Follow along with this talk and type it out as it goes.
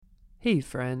Hey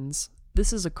friends,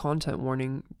 this is a content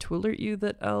warning to alert you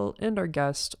that Elle and our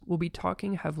guest will be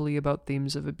talking heavily about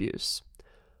themes of abuse.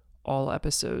 All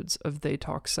episodes of They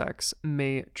Talk Sex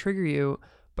may trigger you,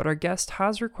 but our guest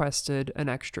has requested an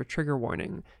extra trigger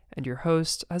warning, and your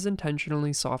host has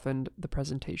intentionally softened the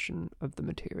presentation of the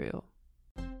material.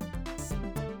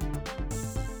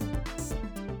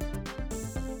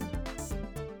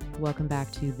 Welcome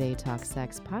back to They Talk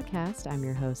Sex podcast. I'm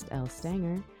your host, Elle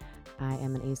Stanger. I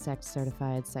am an AASECT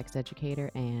certified sex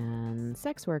educator and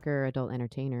sex worker, adult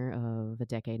entertainer of a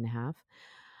decade and a half.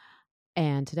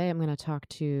 And today I'm going to talk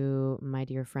to my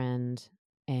dear friend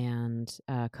and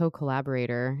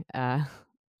co-collaborator,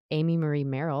 Amy Marie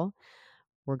Merrill.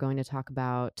 We're going to talk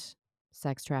about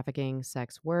sex trafficking,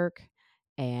 sex work,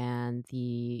 and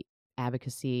the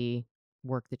advocacy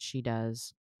work that she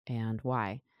does and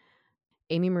why.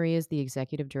 Amy Marie is the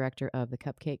executive director of the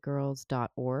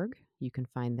cupcakegirls.org. You can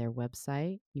find their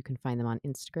website. You can find them on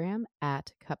Instagram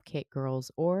at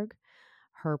cupcakegirls.org.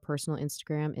 Her personal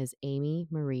Instagram is Amy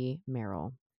Marie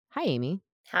Merrill. Hi, Amy.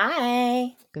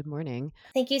 Hi. Good morning.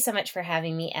 Thank you so much for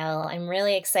having me, Elle. I'm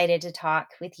really excited to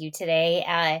talk with you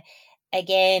today.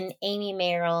 Again, Amy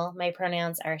Merrill. My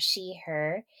pronouns are she,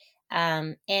 her.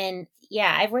 And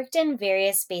yeah, I've worked in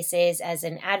various spaces as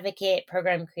an advocate,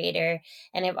 program creator,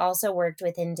 and I've also worked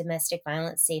within domestic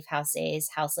violence safe houses,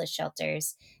 houseless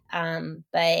shelters.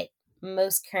 But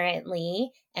most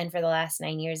currently, and for the last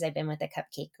 9 years, I've been with the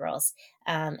Cupcake Girls.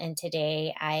 And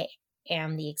today I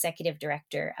am the executive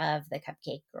director of the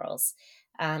Cupcake Girls.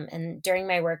 And during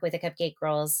my work with the Cupcake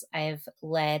Girls, I've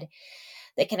led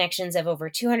the connections of over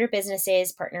 200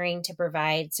 businesses partnering to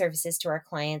provide services to our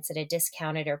clients at a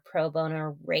discounted or pro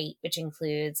bono rate, which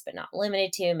includes, but not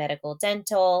limited to, medical,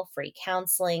 dental, free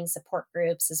counseling, support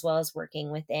groups, as well as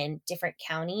working within different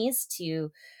counties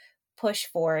to push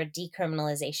for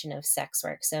decriminalization of sex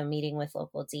work. So meeting with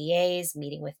local DAs,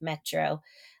 meeting with Metro.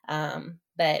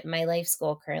 But my life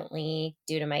goal currently,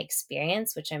 due to my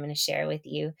experience, which I'm going to share with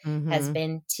you, has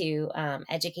been to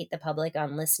educate the public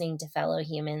on listening to fellow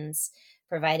humans,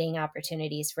 providing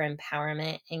opportunities for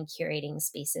empowerment, and curating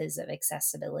spaces of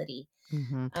accessibility.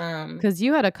 Because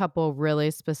you had a couple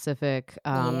really specific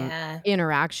Yeah.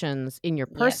 interactions in your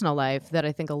Yep. personal life that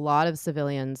I think a lot of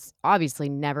civilians obviously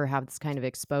never have this kind of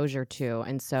exposure to.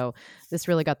 And so this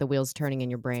really got the wheels turning in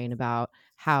your brain about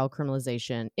how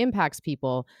criminalization impacts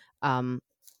people. So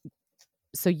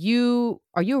are you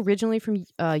originally from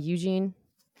Eugene?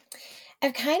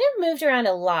 I've kind of moved around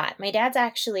a lot. My dad's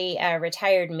actually a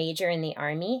retired major in the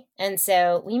Army. And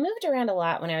so we moved around a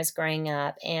lot when I was growing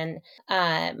up. And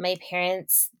my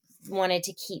parents wanted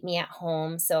to keep me at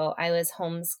home. So I was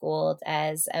homeschooled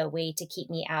as a way to keep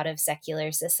me out of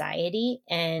secular society.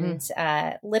 And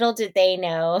little did they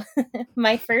know,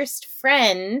 my first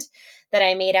friend that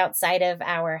I made outside of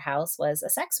our house was a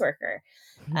sex worker.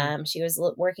 She was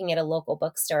working at a local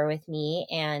bookstore with me,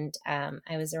 and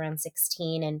I was around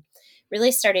 16 and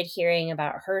really started hearing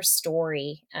about her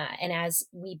story. And as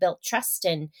we built trust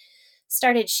and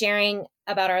started sharing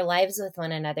about our lives with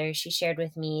one another, she shared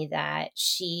with me that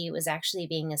she was actually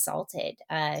being assaulted.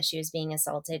 She was being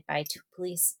assaulted by two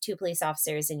police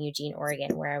officers in Eugene,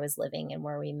 Oregon, where I was living and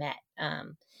where we met.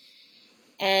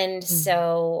 And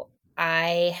so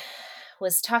I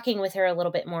was talking with her a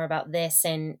little bit more about this,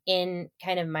 and in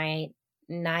kind of my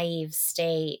naive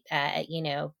state,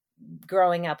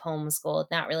 growing up homeschooled,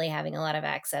 not really having a lot of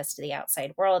access to the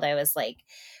outside world, I was like,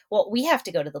 well, we have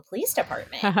to go to the police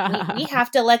department. We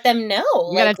have to let them know,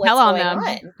 You gotta tell what's on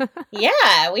going them. on.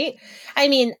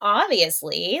 Yeah,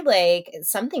 obviously,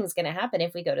 something's going to happen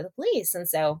if we go to the police. And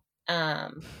so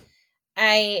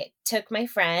I took my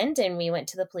friend and we went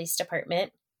to the police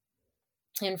department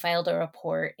and filed a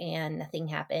report, and nothing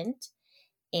happened.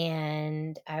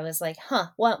 And I was like,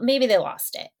 well, maybe they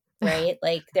lost it, right?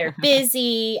 Like they're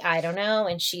busy. I don't know.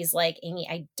 And she's like, Amy,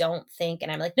 I don't think.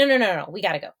 And I'm like, no. We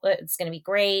got to go. It's going to be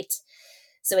great.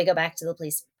 So we go back to the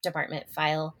police department,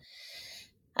 file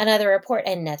another report,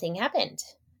 and nothing happened.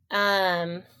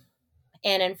 And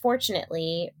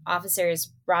unfortunately,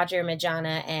 officers Roger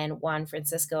Majana and Juan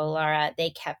Francisco Lara,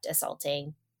 they kept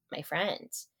assaulting my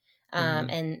friend.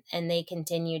 And they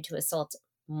continued to assault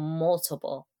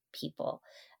multiple people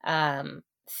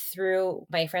through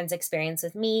my friend's experience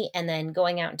with me, and then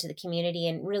going out into the community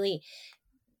and really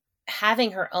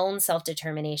having her own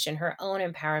self-determination, her own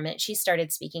empowerment. She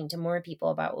started speaking to more people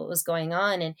about what was going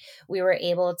on, and we were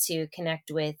able to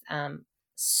connect with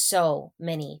so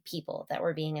many people that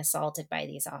were being assaulted by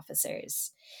these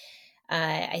officers.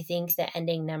 I think the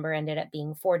ending number ended up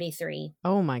being 43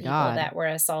 Oh my people God. that were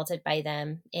assaulted by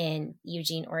them in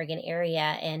Eugene, Oregon area.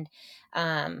 And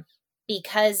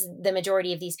because the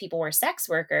majority of these people were sex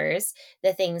workers,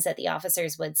 the things that the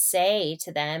officers would say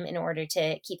to them in order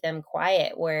to keep them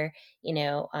quiet were,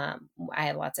 I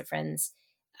have lots of friends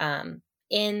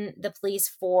in the police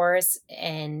force.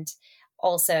 And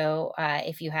also,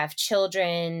 if you have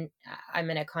children, I'm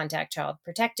going to contact Child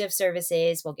Protective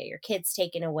Services. We'll get your kids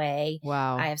taken away.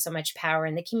 Wow. I have so much power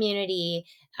in the community.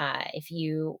 If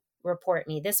you report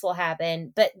me, this will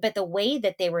happen. But the way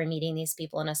that they were meeting these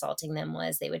people and assaulting them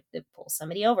was they'd pull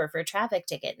somebody over for a traffic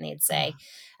ticket and they'd say,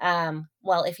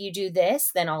 well, if you do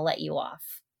this, then I'll let you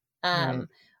off. Right.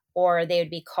 Or they would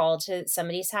be called to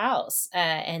somebody's house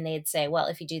and they'd say, well,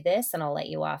 if you do this, then I'll let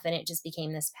you off. And it just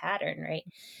became this pattern, right?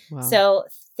 Wow. So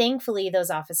thankfully, those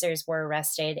officers were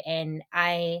arrested. And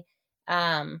I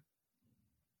have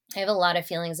a lot of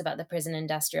feelings about the prison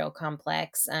industrial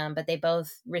complex, but they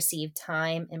both received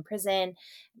time in prison.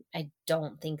 I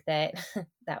don't think that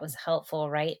that was helpful,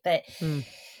 right? But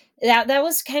that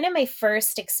was kind of my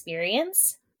first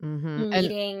experience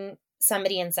meeting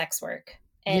somebody in sex work.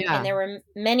 And there were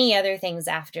many other things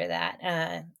after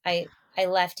that. I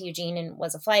left Eugene and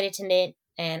was a flight attendant,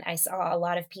 and I saw a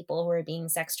lot of people who were being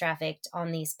sex trafficked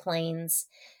on these planes.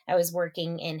 I was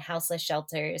working in houseless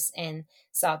shelters and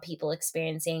saw people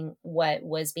experiencing what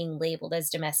was being labeled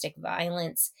as domestic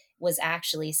violence was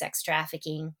actually sex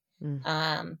trafficking.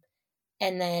 And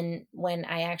then when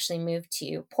I actually moved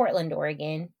to Portland,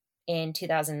 Oregon in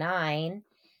 2009,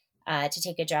 to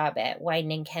take a job at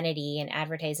Wieden & Kennedy, an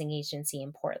advertising agency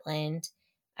in Portland,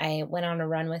 I went on a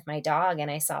run with my dog and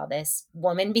I saw this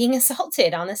woman being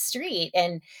assaulted on the street.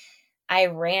 And I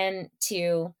ran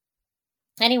to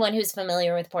anyone who's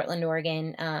familiar with Portland,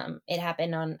 Oregon. It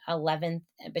happened on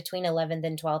between 11th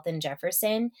and 12th and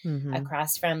Jefferson,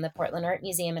 across from the Portland Art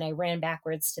Museum. And I ran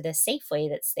backwards to the Safeway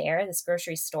that's there, this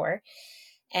grocery store.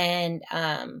 And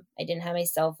I didn't have my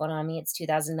cell phone on me. It's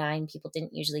 2009. People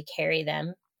didn't usually carry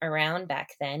them around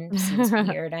back then. Seems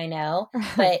weird, I know.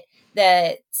 But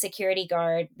the security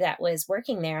guard that was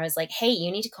working there, I was like, hey,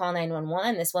 you need to call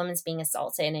 911. This woman's being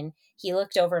assaulted. And he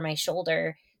looked over my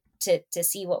shoulder to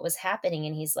see what was happening.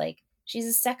 And he's like, she's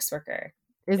a sex worker.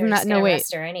 Isn't that, no, wait.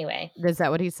 Arrest her anyway. Is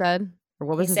that what he said? Or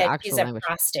what was his actual she's language? A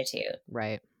prostitute.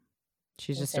 Right.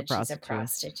 She's He just said a prostitute. She's a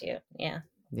prostitute. Yeah.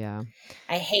 Yeah.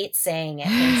 I hate saying it.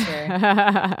 Thanks for...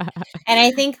 And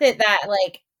I think that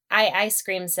like, I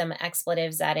screamed some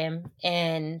expletives at him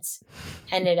and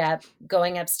ended up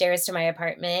going upstairs to my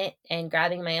apartment and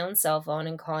grabbing my own cell phone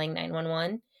and calling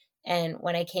 911. And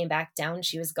when I came back down,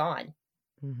 she was gone.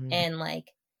 And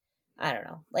like, I don't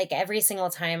know, like every single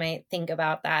time I think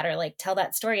about that or like tell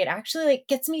that story, it actually like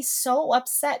gets me so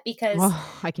upset because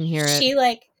I can hear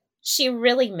it. She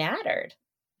really mattered.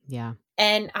 Yeah.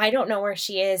 And I don't know where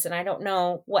she is and I don't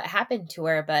know what happened to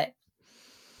her, but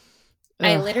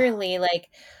I literally, like,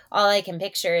 all I can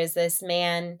picture is this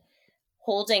man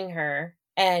holding her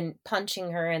and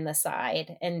punching her in the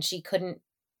side, and she couldn't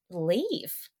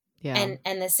leave. Yeah.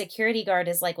 And the security guard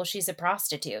is like, well, she's a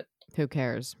prostitute. Who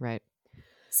cares? Right.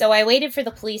 So I waited for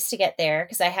the police to get there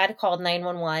because I had called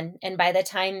 911. And by the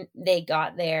time they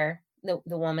got there, the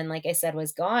woman, like I said,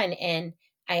 was gone. And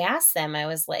I asked them, I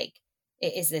was like,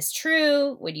 is this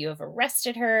true? Would you have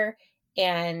arrested her?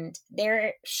 And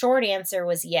their short answer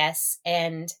was yes.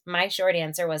 And my short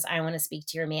answer was, I want to speak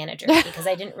to your manager, because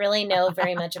I didn't really know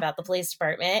very much about the police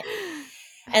department.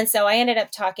 And so I ended up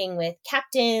talking with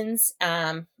captains.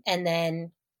 And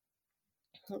then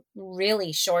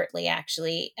really shortly,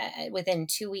 actually, within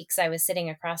 2 weeks, I was sitting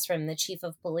across from the chief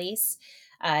of police,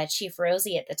 Chief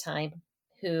Rosie at the time,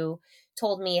 who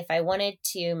told me if I wanted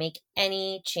to make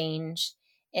any change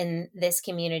in this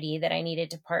community that I needed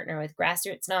to partner with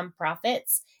grassroots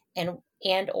nonprofits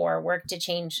and or work to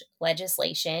change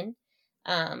legislation,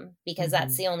 because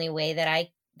that's the only way that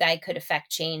I could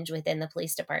affect change within the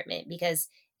police department, because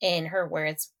in her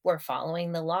words, we're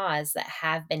following the laws that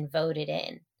have been voted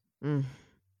in.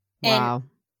 Wow.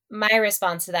 And my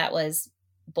response to that was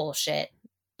bullshit.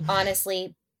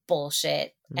 Honestly,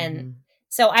 bullshit. And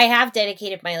so I have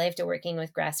dedicated my life to working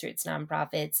with grassroots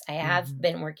nonprofits. I have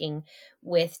been working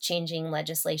with changing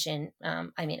legislation.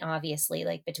 I mean, obviously,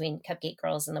 like between Cupcake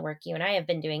Girls and the work you and I have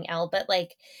been doing, Elle, but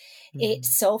like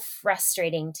it's so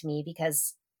frustrating to me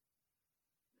because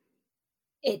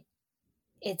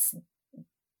it's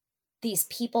these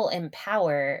people in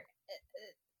power.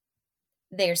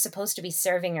 They're supposed to be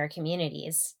serving our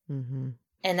communities.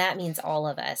 And that means all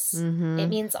of us. It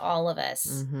means all of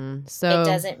us. So it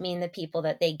doesn't mean the people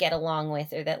that they get along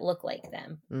with or that look like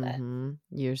them. But.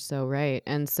 You're so right.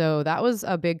 And so that was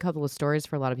a big couple of stories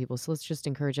for a lot of people. So let's just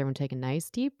encourage everyone to take a nice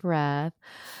deep breath.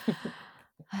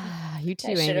 You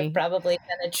too, I should have Amy. probably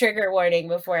done a trigger warning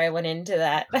before I went into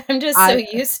that. I'm just so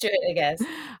used to it, I guess.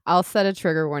 I'll set a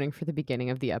trigger warning for the beginning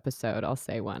of the episode. I'll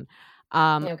say one.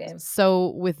 Okay. So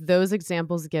with those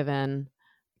examples given,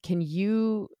 can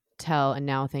you tell, and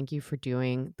now thank you for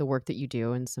doing the work that you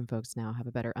do, and some folks now have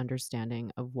a better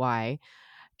understanding of why.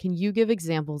 Can you give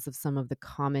examples of some of the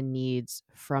common needs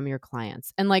from your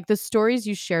clients? And like the stories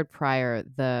you shared prior,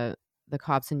 the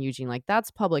cops in Eugene, like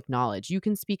that's public knowledge. You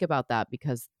can speak about that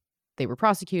because they were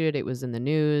prosecuted, it was in the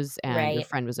news, and your Right.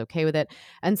 friend was okay with it.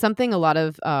 And something a lot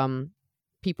of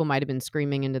people might have been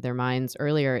screaming into their minds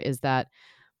earlier is that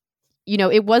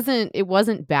it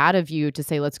wasn't bad of you to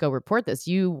say, let's go report this.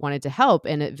 You wanted to help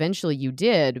and eventually you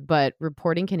did, but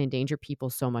reporting can endanger people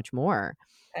so much more.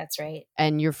 That's right.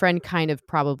 And your friend kind of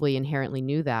probably inherently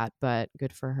knew that, but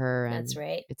good for her. That's And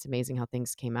right. it's amazing how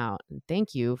things came out. And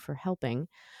thank you for helping.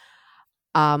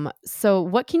 So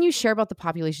what can you share about the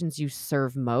populations you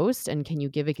serve most? And can you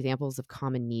give examples of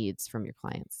common needs from your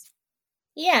clients?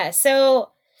 Yeah. So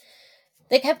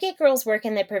the Cupcake Girls work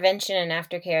in the prevention and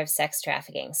aftercare of sex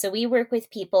trafficking. So we work with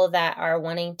people that are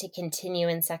wanting to continue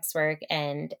in sex work,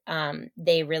 and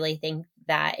they really think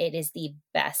that it is the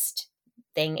best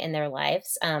thing in their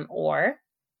lives, or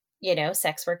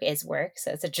sex work is work,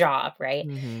 so it's a job, right?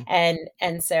 Mm-hmm.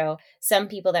 And so some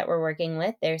people that we're working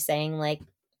with, they're saying like,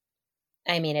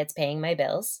 I mean, it's paying my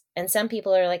bills. And some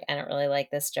people are like, I don't really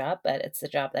like this job, but it's the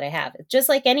job that I have. It's just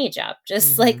like any job,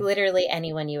 just like Mm-hmm. literally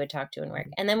anyone you would talk to in work.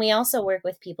 And then we also work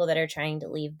with people that are trying to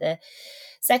leave the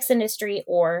sex industry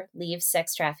or leave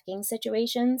sex trafficking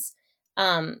situations.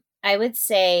 I would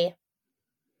say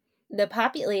the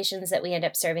populations that we end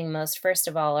up serving most, first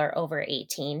of all, are over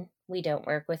 18. We don't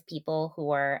work with people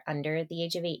who are under the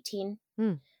age of 18.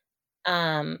 Hmm.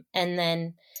 And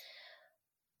then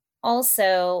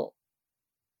also,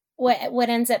 what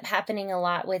ends up happening a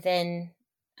lot within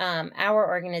our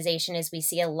organization is we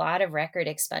see a lot of record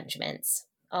expungements,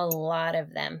 a lot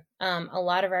of them. A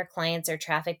lot of our clients are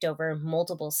trafficked over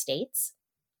multiple states,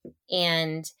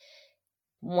 and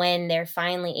when they're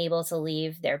finally able to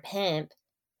leave their pimp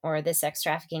or the sex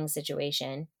trafficking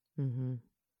situation, Mm-hmm.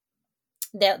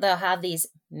 they'll have these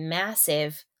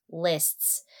massive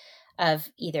lists of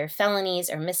either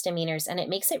felonies or misdemeanors, and it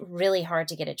makes it really hard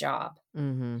to get a job.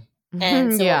 And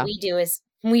Mm-hmm. so what Yeah. we do is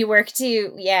we work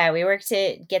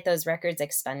to get those records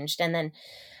expunged. And then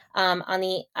on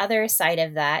the other side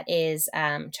of that is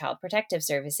child protective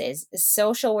services,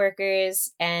 social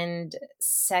workers, and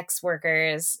sex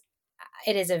workers.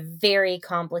 It is a very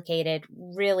complicated,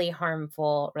 really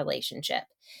harmful relationship.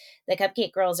 The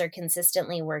Cupcake Girls are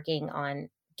consistently working on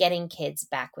getting kids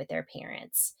back with their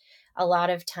parents. A lot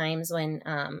of times when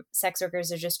sex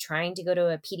workers are just trying to go to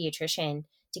a pediatrician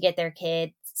to get their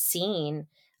kid seen,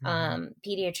 Mm-hmm.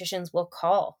 pediatricians will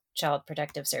call child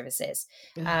protective services,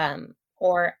 Ugh.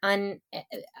 or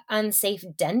unsafe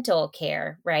dental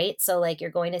care, right? So like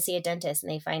you're going to see a dentist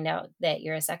and they find out that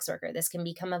you're a sex worker. This can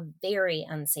become a very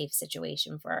unsafe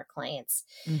situation for our clients.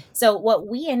 Mm. So what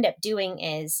we end up doing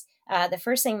is the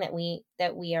first thing that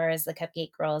we are as the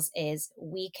Cupcake Girls is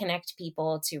we connect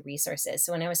people to resources.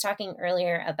 So when I was talking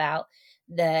earlier about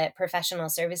the professional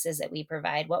services that we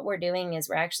provide, what we're doing is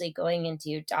we're actually going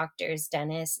into doctors,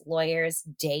 dentists, lawyers,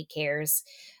 daycares,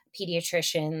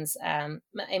 pediatricians.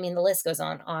 I mean, the list goes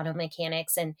on, auto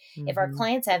mechanics. And if our Mm-hmm.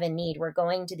 clients have a need, we're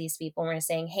going to these people and we're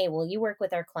saying, hey, will you work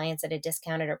with our clients at a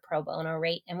discounted or pro bono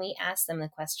rate? And we ask them the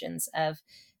questions of,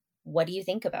 what do you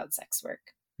think about sex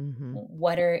work? Mm-hmm.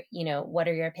 What are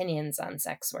your opinions on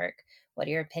sex work? What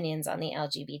are your opinions on the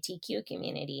LGBTQ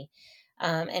community?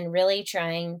 And really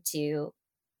trying to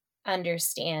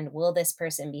understand, will this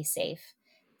person be safe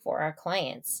for our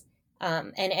clients?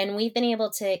 And we've been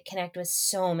able to connect with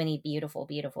so many beautiful,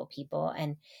 beautiful people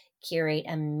and curate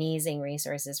amazing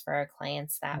resources for our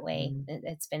clients that way. Mm-hmm.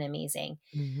 It's been amazing.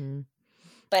 Mm-hmm.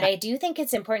 But I do think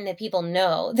it's important that people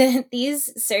know that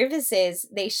these services,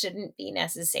 they shouldn't be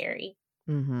necessary.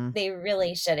 Mm-hmm. They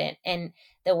really shouldn't. And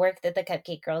the work that the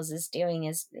Cupcake Girls is doing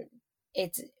is,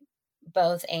 it's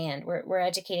both and. We're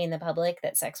educating the public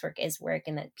that sex work is work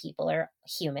and that people are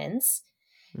humans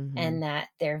Mm-hmm. and that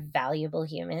they're valuable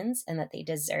humans and that they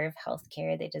deserve health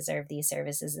care. They deserve these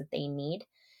services that they need.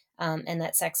 And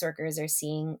that sex workers are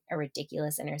seeing a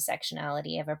ridiculous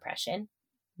intersectionality of oppression.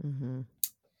 Mm-hmm.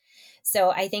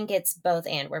 So I think it's both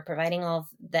and. We're providing all of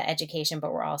the education,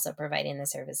 but we're also providing the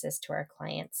services to our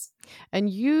clients. And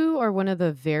you are one of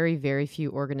the very, very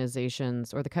few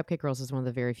organizations, or the Cupcake Girls is one of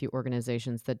the very few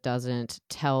organizations that doesn't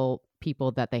tell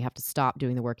people that they have to stop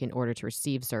doing the work in order to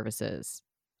receive services.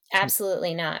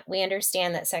 Absolutely not. We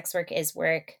understand that sex work is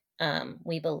work.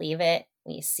 We believe it.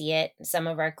 We see it. Some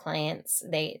of our clients,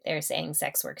 they're saying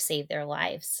sex work saved their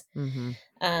lives. Mm-hmm.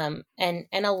 And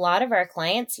a lot of our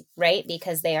clients, right,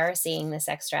 because they are seeing the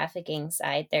sex trafficking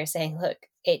side, they're saying, look,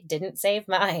 it didn't save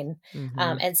mine.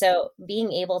 Mm-hmm. And so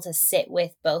being able to sit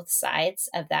with both sides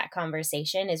of that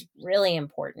conversation is really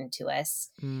important to us.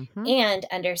 Mm-hmm. And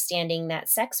understanding that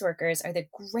sex workers are the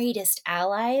greatest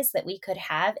allies that we could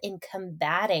have in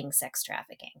combating sex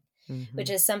trafficking, Mm-hmm. which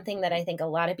is something that I think a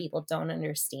lot of people don't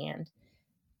understand.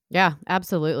 Yeah,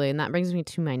 absolutely. And that brings me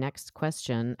to my next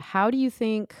question. How do you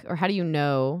think, or how do you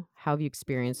know, how have you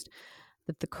experienced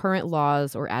that the current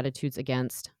laws or attitudes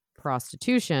against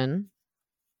prostitution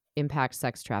impact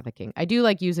sex trafficking? I do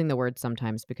like using the word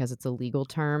sometimes because it's a legal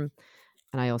term,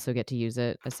 and I also get to use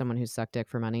it as someone who's sucked dick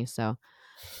for money. So,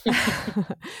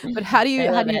 but how do I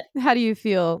you love it. how do you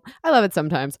feel? I love it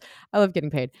sometimes. I love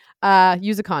getting paid.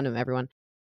 Use a condom, everyone.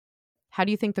 How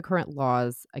do you think the current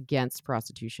laws against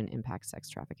prostitution impact sex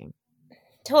trafficking?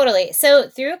 Totally. So,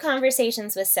 through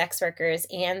conversations with sex workers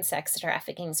and sex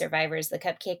trafficking survivors, the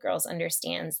Cupcake Girls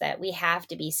understands that we have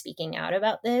to be speaking out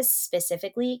about this.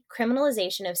 Specifically,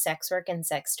 criminalization of sex work and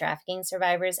sex trafficking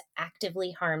survivors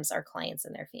actively harms our clients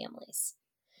and their families.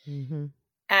 Mm-hmm.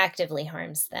 Actively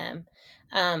harms them.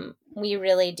 We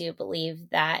really do believe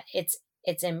that it's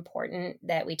important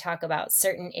that we talk about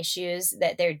certain issues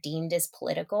that they're deemed as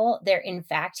political. They're in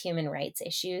fact human rights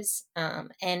issues,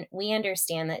 and we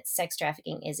understand that sex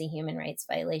trafficking is a human rights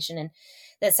violation, and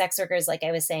that sex workers, like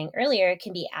I was saying earlier,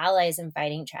 can be allies in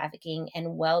fighting trafficking and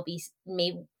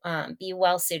be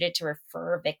well suited to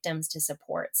refer victims to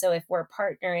support. So if we're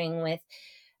partnering with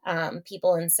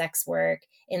people in sex work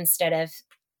instead of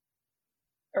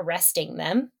arresting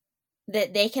them,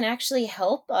 that they can actually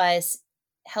help us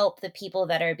help the people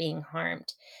that are being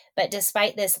harmed. But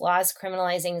despite this, laws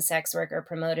criminalizing sex work are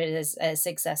promoted as a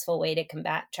successful way to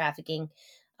combat trafficking.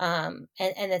 And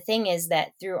the thing is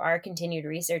that through our continued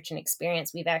research and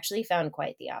experience, we've actually found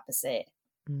quite the opposite.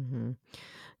 Mm-hmm.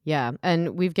 Yeah,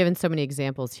 and we've given so many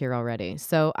examples here already.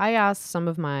 So I asked some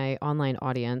of my online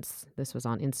audience, this was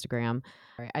on Instagram,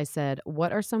 I said,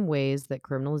 what are some ways that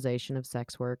criminalization of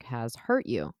sex work has hurt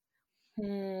you?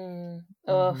 Oh,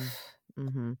 Mm-hmm.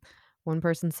 Mm-hmm. One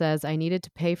person says, I needed to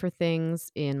pay for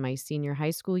things in my senior high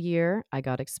school year. I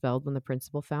got expelled when the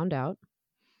principal found out.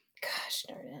 gosh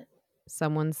darn it.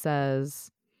 Someone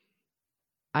says,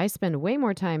 I spend way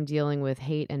more time dealing with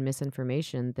hate and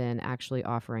misinformation than actually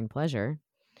offering pleasure.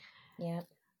 Yeah.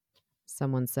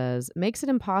 Someone says, makes it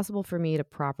impossible for me to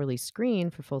properly screen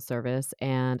for full service,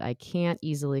 and I can't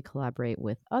easily collaborate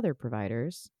with other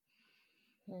providers.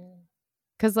 Mm.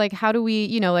 Because, like, how do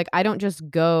we, like, I don't just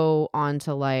go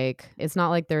onto, like, it's not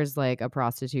like there's, like, a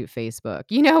prostitute Facebook,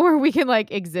 where we can, like,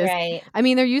 exist. Right. I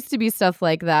mean, there used to be stuff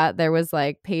like that. There was,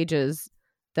 like, pages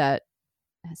that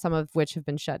some of which have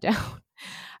been shut down.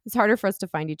 It's harder for us to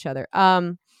find each other.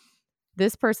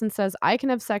 This person says, I can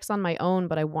have sex on my own,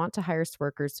 but I want to hire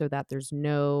workers so that there's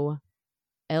no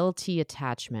LT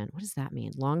attachment. What does that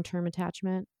mean? Long-term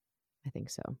attachment? I think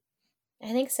so. I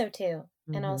think so too.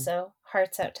 And Mhm. also,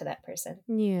 hearts out to that person.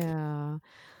 Yeah.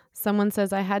 Someone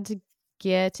says, I had to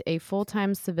get a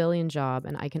full-time civilian job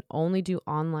and I can only do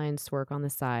online work on the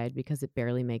side because it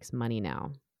barely makes money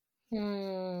now.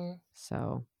 Hmm.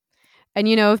 So, and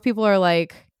if people are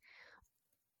like,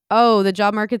 oh, the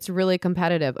job market's really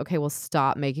competitive. Okay, well,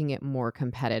 stop making it more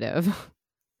competitive.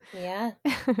 Yeah.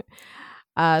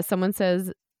 Someone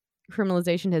says,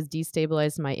 criminalization has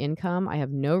destabilized my income. I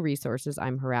have no resources.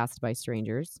 I'm harassed by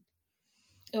strangers.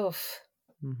 Oof.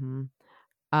 Mm-hmm.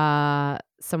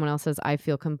 Someone else says, I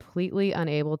feel completely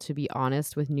unable to be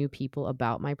honest with new people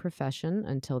about my profession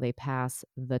until they pass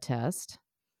the test.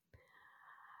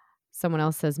 Someone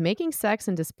else says, making sex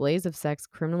and displays of sex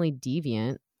criminally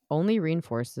deviant only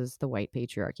reinforces the white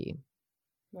patriarchy.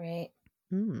 Right.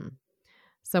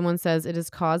 Someone says, it has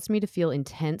caused me to feel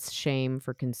intense shame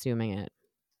for consuming it.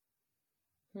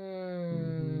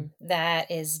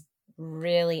 That is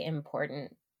really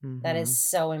important. That is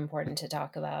so important to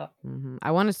talk about.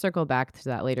 I want to circle back to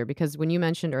that later because when you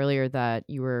mentioned earlier that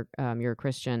you're a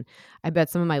Christian, I bet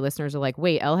some of my listeners are like,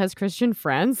 wait, Elle has Christian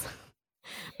friends?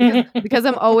 because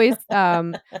I'm always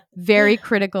very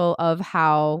critical of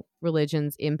how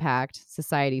religions impact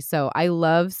society. So I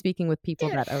love speaking with people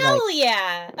Dude, that are hell like,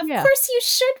 yeah. Of yeah. course you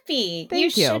should be.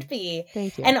 Thank you. Should be.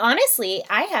 Thank you. And honestly,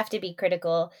 I have to be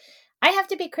critical. I have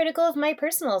to be critical of my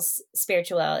personal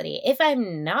spirituality. If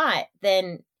I'm not,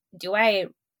 then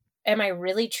am I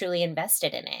really truly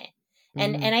invested in it?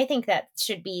 And I think that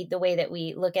should be the way that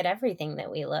we look at everything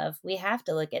that we love. We have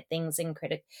to look at things and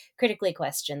critically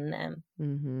question them.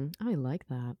 I like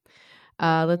that.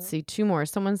 Let's see, 2 more.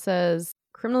 Someone says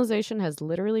Criminalization has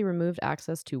literally removed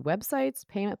access to websites,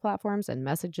 payment platforms, and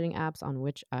messaging apps on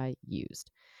which I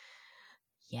used.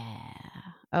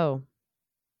 Yeah. Oh,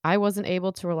 I wasn't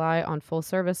able to rely on full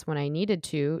service when I needed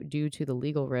to due to the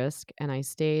legal risk, and I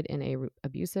stayed in a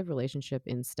abusive relationship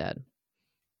instead.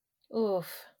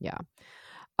 Oof. Yeah.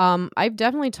 I've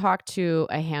definitely talked to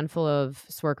a handful of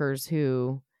workers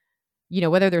who,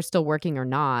 whether they're still working or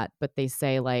not, but they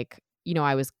say like,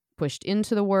 I was pushed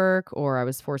into the work or I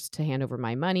was forced to hand over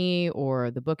my money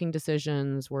or the booking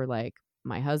decisions were like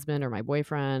my husband or my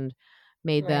boyfriend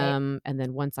made Right. them. And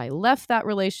then once I left that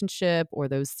relationship or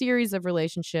those series of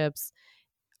relationships,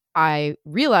 I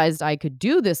realized I could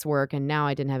do this work and now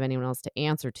I didn't have anyone else to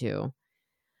answer to.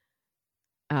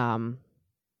 Um,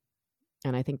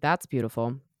 and I think that's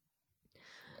beautiful.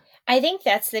 I think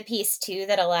that's the piece too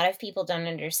that a lot of people don't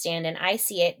understand, and I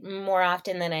see it more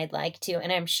often than I'd like to,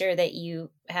 and I'm sure that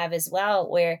you have as well,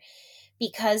 where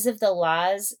because of the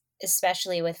laws,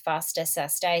 especially with FOSTA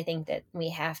SESTA, I think that we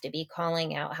have to be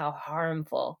calling out how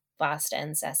harmful FOSTA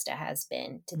and SESTA has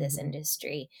been to this Mhm.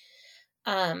 industry.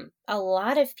 A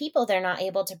lot of people, they're not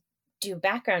able to do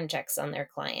background checks on their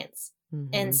clients.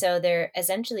 And Mhm. so they're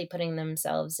essentially putting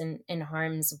themselves in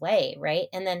harm's way, right?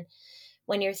 And then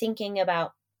when you're thinking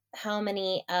about how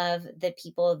many of the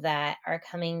people that are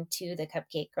coming to the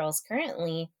Cupcake Girls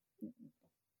currently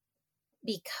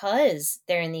because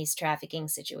they're in these trafficking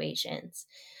situations.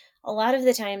 A lot of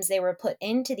the times they were put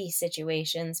into these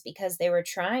situations because they were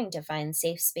trying to find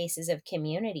safe spaces of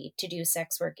community to do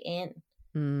sex work in.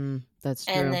 That's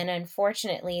And true. then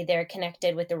unfortunately, they're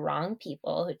connected with the wrong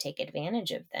people who take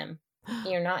advantage of them.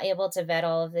 You're not able to vet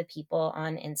all of the people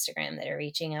on Instagram that are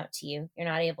reaching out to you. You're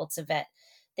not able to vet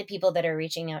the people that are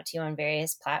reaching out to you on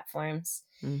various platforms.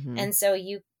 Mhm. And so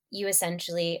you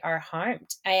essentially are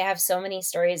harmed. I have so many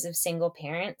stories of single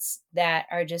parents that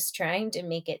are just trying to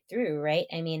make it through, right?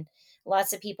 I mean,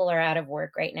 lots of people are out of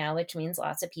work right now, which means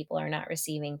lots of people are not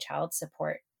receiving child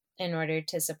support in order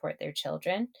to support their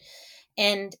children.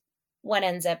 And what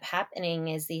ends up happening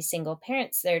is these single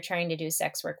parents, they're trying to do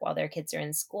sex work while their kids are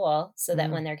in school so that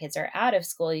Mm. when their kids are out of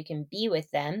school, you can be with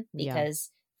them Yeah.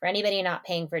 because for anybody not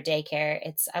paying for daycare,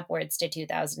 it's upwards to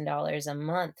 $2,000 a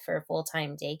month for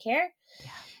full-time daycare.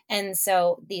 Yeah. And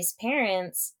so these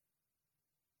parents,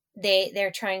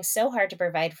 they're trying so hard to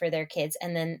provide for their kids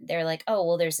and then they're like, "Oh,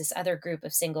 well there's this other group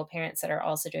of single parents that are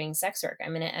also doing sex work.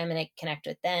 I'm going to connect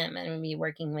with them. I'm going to be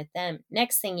working with them."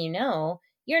 Next thing you know,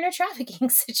 you're in a trafficking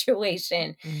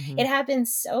situation. Mhm. It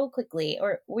happens so quickly.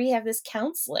 Or we have this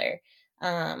counselor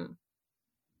um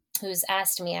who's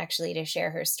asked me actually to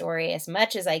share her story as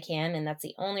much as I can, and that's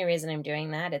the only reason I'm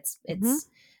doing that. Mhm. It's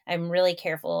I'm really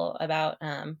careful about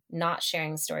not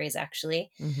sharing stories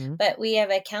actually. Mhm. But we have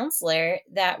a counselor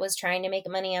that was trying to make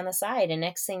money on the side, and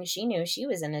next thing she knew, she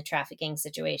was in a trafficking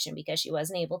situation because she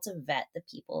wasn't able to vet the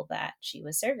people that she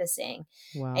was servicing.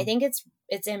 I Wow. think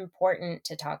it's important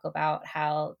to talk about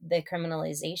how the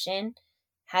criminalization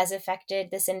has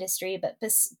affected this industry, but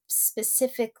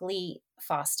specifically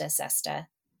FOSTA SESTA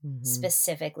Mhm.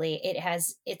 specifically,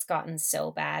 it's gotten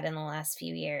so bad in the last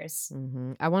few years.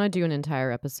 Mhm. I wanna do an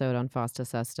entire episode on Fosta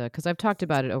Sesta because I've talked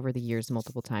about it over the years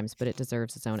multiple times, but it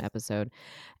deserves its own episode.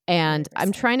 And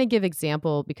I'm 100%. trying to give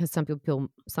example because some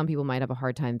people might have a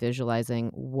hard time visualizing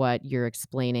what you're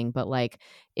explaining, but, like,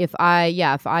 if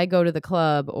I go to the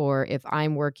club or if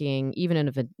I'm working even in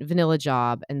a vanilla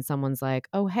job and someone's like,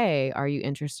 "Oh, hey, are you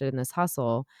interested in this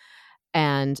hustle?"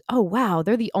 And, "Oh, wow,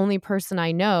 they're the only person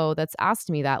I know that's asked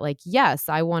me that." Like, "Yes,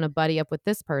 I wanna buddy up with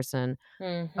this person."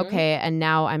 Mhm. Okay, and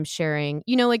now I'm sharing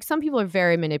like, some people are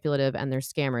very manipulative and they're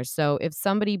scammers. So if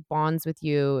somebody bonds with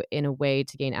you in a way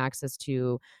to gain access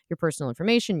to your personal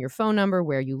information, your phone number,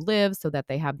 where you live, so that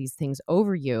they have these things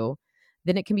over you,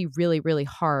 then it can be really, really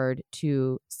hard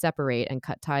to separate and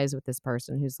cut ties with this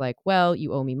person who's like, "Well,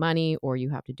 you owe me money," or "You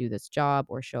have to do this job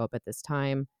or show up at this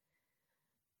time."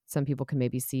 Some people can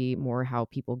maybe see more how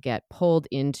people get pulled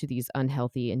into these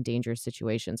unhealthy and dangerous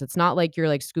situations. It's not like you're,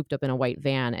 like, scooped up in a white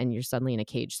van and you're suddenly in a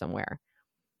cage somewhere.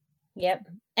 Yep.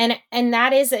 And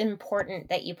that is important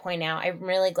that you point out. I'm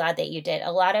really glad that you did.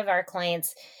 A lot of our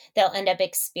clients, they'll end up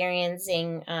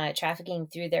experiencing trafficking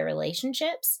through their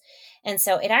relationships. And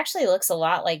so it actually looks a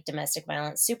lot like domestic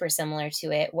violence, super similar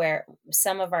to it, where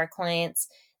some of our clients,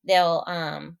 they'll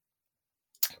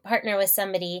partner with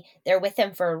somebody, they're with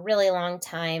them for a really long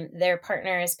time, their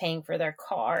partner is paying for their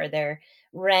car, their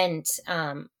rent,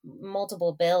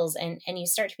 multiple bills, and you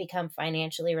start to become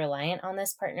financially reliant on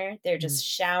this partner. They're Mm, just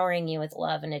showering you with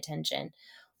love and attention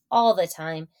all the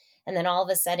time, and then all of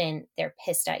a sudden they're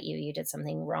pissed at you, you did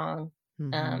something wrong.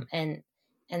 mhm.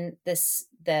 And this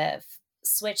the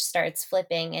switch starts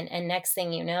flipping, and next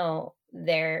thing you know,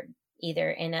 they're either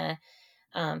in a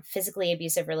physically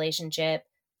abusive relationship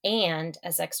and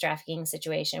a sex trafficking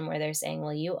situation where they're saying,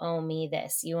 well, you owe me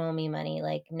this, you owe me money,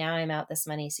 like now I'm out this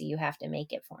money, so you have to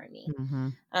make it for me.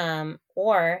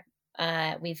 Or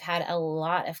we've had a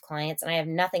lot of clients, and I have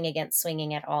nothing against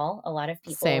swinging at all. A lot of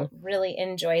people Same. really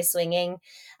enjoy swinging,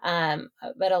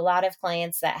 but a lot of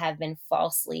clients that have been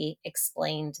falsely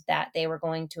explained that they were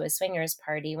going to a swingers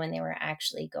party when they were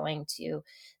actually going to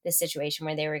the situation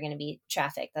where they were going to be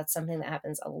trafficked. That's something that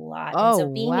happens a lot. And so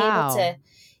being able to,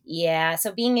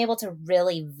 so being able to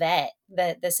really vet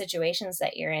the situations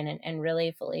that you're in, and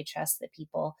really fully trust the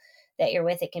people that you're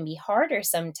with. It can be harder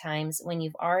sometimes when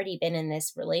you've already been in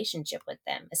this relationship with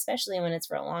them, especially when it's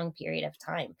for a long period of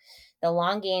time. The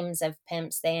long games of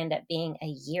pimps, they end up being a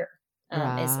year,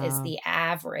 is the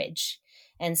average.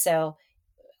 And so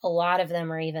a lot of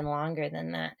them are even longer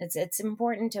than that. It's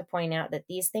important to point out that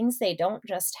these things, they don't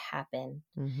just happen.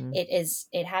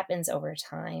 It happens over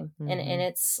time. And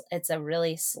it's a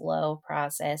really slow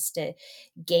process to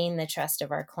gain the trust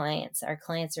of our clients. Our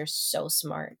clients are so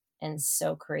smart and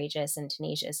so courageous and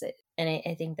tenacious. And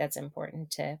I think that's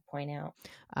important to point out.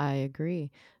 I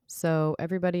agree. So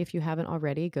everybody, if you haven't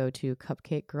already, go to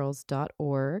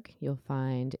cupcakegirls.org. You'll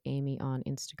find Amy on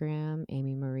Instagram,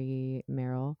 Amy Marie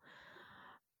Merrill,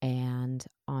 and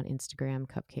on Instagram,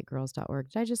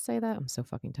 cupcakegirls.org. Did I just say that? I'm so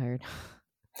fucking tired.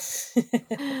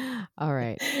 All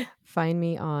right. Find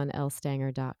me on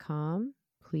lstanger.com.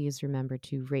 Please remember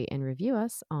to rate and review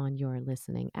us on your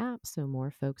listening app so more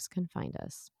folks can find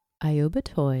us. Ioba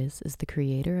Toys is the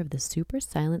creator of the super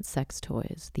silent sex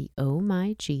toys, the Oh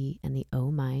My G and the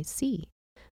Oh My C.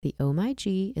 The Oh My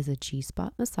G is a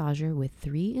G-spot massager with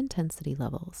 3 intensity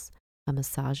levels, a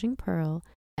massaging pearl,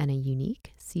 and a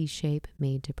unique C shape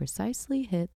made to precisely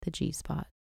hit the G-spot.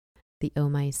 The Oh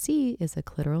My C is a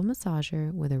clitoral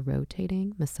massager with a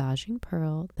rotating massaging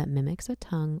pearl that mimics a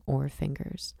tongue or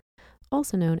fingers,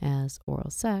 also known as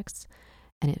oral sex,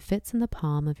 and it fits in the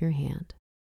palm of your hand.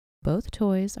 Both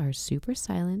toys are super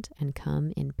silent and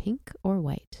come in pink or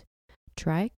white.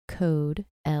 Try code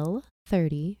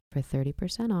L30 for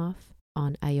 30% off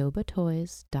on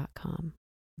iobatoys.com.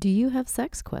 Do you have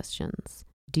sex questions?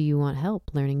 Do you want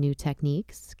help learning new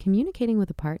techniques, communicating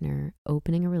with a partner,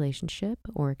 opening a relationship,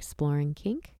 or exploring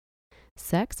kink?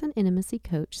 Sex and intimacy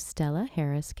coach Stella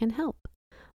Harris can help.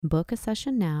 Book a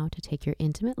session now to take your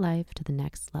intimate life to the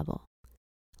next level.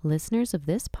 Listeners of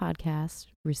this podcast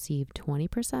receive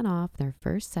 20% off their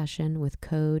first session with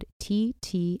code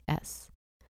TTS.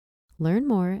 Learn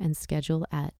more and schedule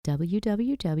at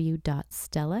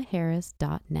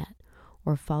www.stellaharris.net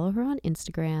or follow her on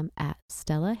Instagram at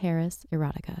Stella Harris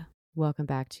Erotica. Welcome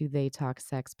back to They Talk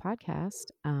Sex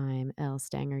podcast. I'm Elle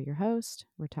Stanger, your host.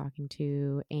 We're talking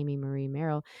to Amy Marie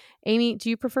Merrill. Amy, do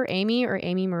you prefer Amy or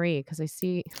Amy Marie? Because I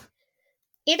see...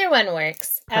 Either one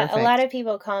works. Perfect. A lot of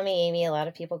people call me Amy. A lot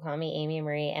of people call me Amy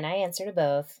Marie, and I answer to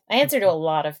both. I answer to a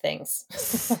lot of things.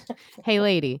 Hey,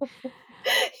 lady.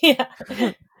 Yeah,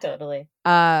 totally.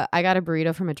 I got a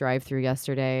burrito from a drive-thru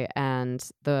yesterday, and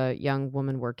the young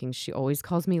woman working, she always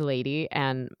calls me lady,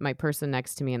 and my person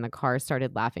next to me in the car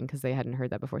started laughing because they hadn't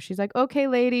heard that before. She's like, okay,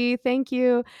 lady, thank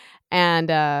you. And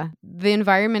the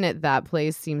environment at that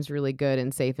place seems really good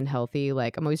and safe and healthy.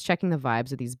 Like, I'm always checking the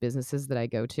vibes of these businesses that I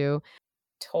go to.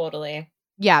 Totally.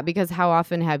 Yeah, because how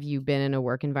often have you been in a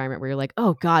work environment where you're like,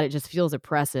 oh God, it just feels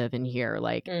oppressive in here?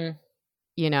 Like,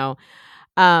 you know,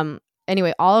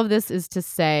 anyway, all of this is to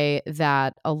say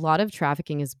that a lot of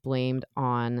trafficking is blamed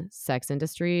on sex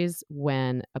industries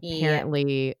when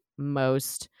apparently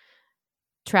most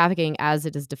trafficking as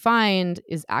it is defined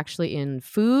is actually in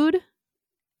food,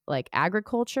 like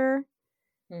agriculture.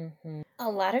 A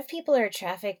lot of people are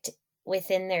trafficked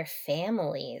within their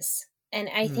families. And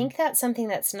I think that's something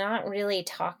that's not really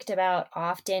talked about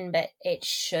often, but it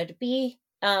should be.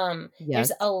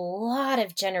 There's a lot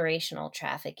of generational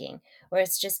trafficking where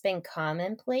it's just been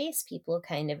commonplace. People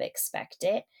kind of expect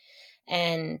it.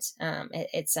 And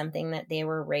it's something that they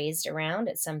were raised around.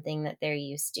 It's something that they're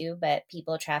used to. But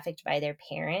people trafficked by their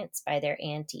parents, by their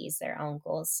aunties, their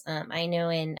uncles. I know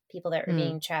in people that were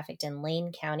being trafficked in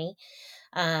Lane County,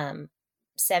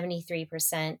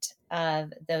 73%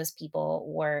 of those people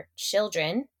were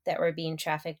children that were being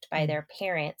trafficked by their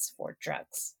parents for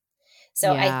drugs.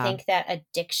 So I think that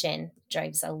addiction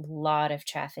drives a lot of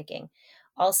trafficking.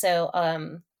 Also,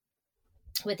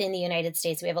 within the United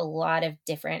States, we have a lot of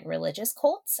different religious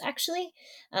cults, actually,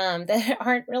 that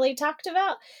aren't really talked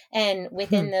about. And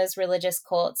within those religious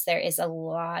cults, there is a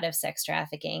lot of sex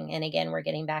trafficking. And again, we're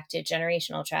getting back to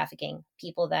generational trafficking,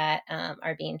 people that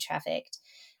are being trafficked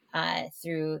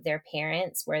through their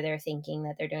parents, where they're thinking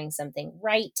that they're doing something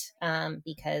right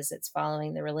because it's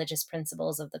following the religious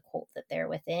principles of the cult that they're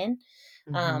within.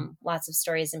 Mm-hmm. Lots of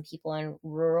stories in people in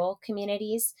rural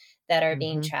communities that are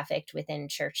being Mm-hmm. trafficked within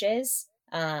churches.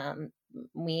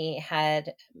 We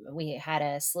had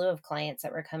a slew of clients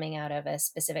that were coming out of a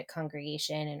specific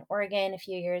congregation in Oregon a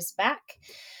few years back,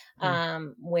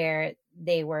 where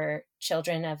they were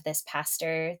children of this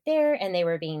pastor there, and they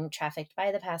were being trafficked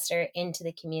by the pastor into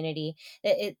the community.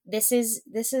 This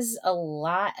is a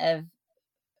lot of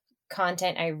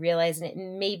content, I realize, and it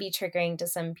may be triggering to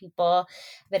some people,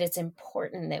 but it's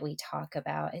important that we talk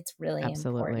about. It's really important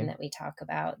Absolutely. that we talk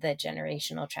about the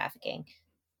generational trafficking.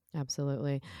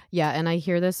 Absolutely. Yeah. And I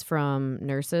hear this from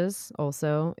nurses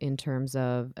also in terms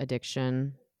of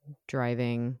addiction,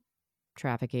 driving,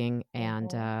 trafficking, and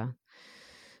Mhm.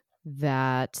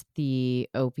 that the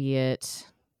opiate,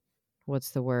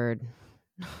 what's the word?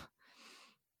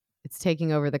 It's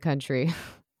taking over the country.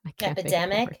 I can't think of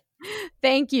the word. Epidemic.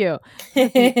 Thank you.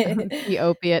 That the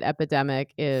opiate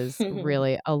epidemic is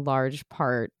really a large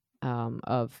part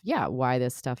of why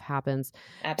this stuff happens.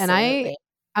 And Absolutely.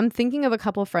 I'm thinking of a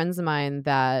couple of friends of mine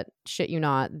that, shit you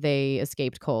not, they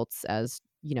escaped cults as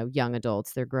young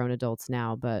adults. They're grown adults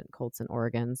now, but cults in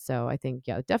Oregon. So I think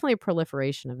definitely a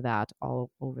proliferation of that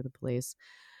all over the place.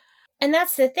 And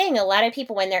that's the thing. A lot of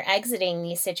people, when they're exiting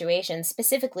these situations,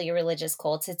 specifically religious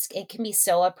cults, it can be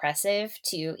so oppressive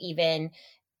to even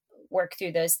work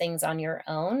through those things on your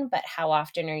own. But how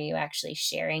often are you actually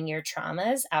sharing your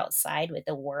traumas outside with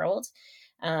the world?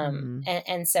 Hmm.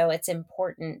 And so it's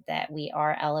important that we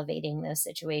are elevating those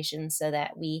situations so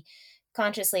that we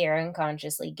consciously or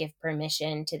unconsciously give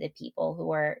permission to the people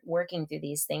who are working through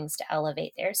these things to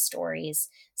elevate their stories,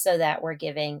 so that we're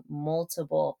giving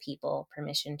multiple people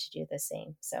permission to do the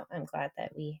same. So I'm glad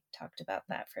that we talked about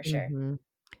that for sure. Hmm.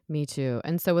 Me too.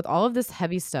 And so with all of this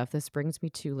heavy stuff, this brings me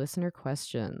to listener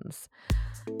questions.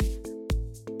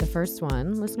 The first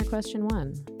one, listener question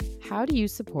 1. How do you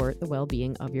support the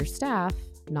well-being of your staff?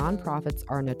 Nonprofits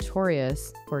are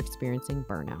notorious for experiencing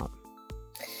burnout.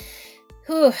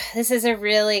 Whew, this is a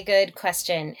really good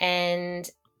question. And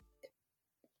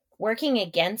working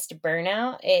against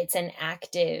burnout, it's an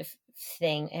active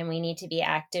thing, and we need to be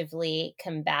actively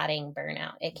combating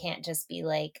burnout. It can't just be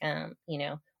like,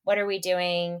 what are we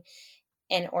doing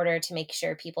in order to make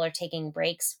sure people are taking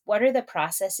breaks? What are the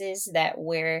processes that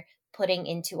we're putting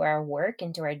into our work,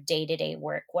 into our day-to-day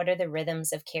work? What are the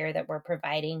rhythms of care that we're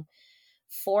providing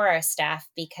for our staff?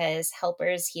 Because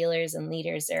helpers, healers, and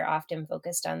leaders are often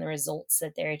focused on the results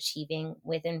that they're achieving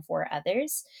with and for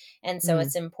others. And so Mm,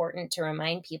 it's important to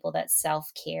remind people that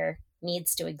self-care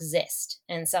needs to exist.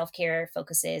 And self-care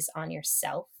focuses on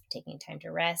yourself, taking time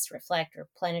to rest, reflect,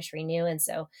 replenish, renew. And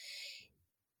so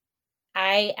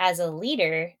I, as a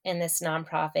leader in this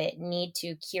nonprofit, need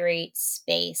to curate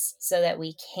space so that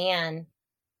we can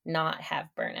not have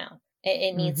burnout.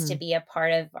 It needs to mhm, be a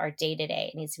part of our day to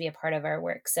day. It needs to be a part of our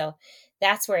work. So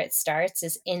that's where it starts,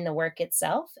 is in the work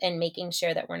itself, and making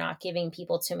sure that we're not giving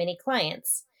people too many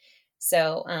clients.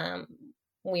 So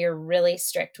we're really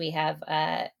strict. We have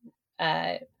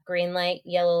a green light,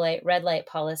 yellow light, red light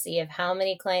policy of how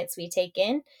many clients we take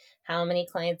in, how many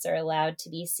clients are allowed to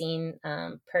be seen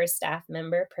per staff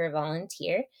member, per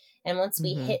volunteer. And once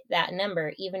we mhm, hit that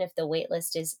number, even if the wait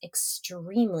list is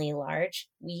extremely large,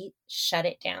 we shut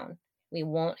it down. We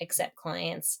won't accept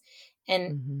clients.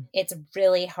 And mhm, it's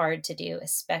really hard to do,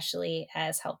 especially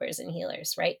as helpers and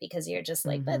healers, right? Because you're just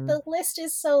like, but mhm, the list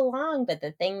is so long. But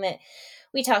the thing that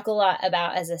we talk a lot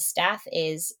about as a staff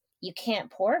is you can't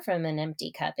pour from an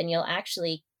empty cup, and you'll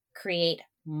actually create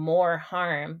more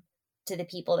harm to the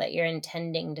people that you're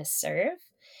intending to serve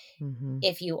mhm,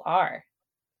 if you are.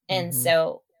 And mhm.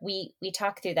 so we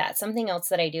talk through that. Something else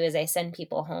that I do is I send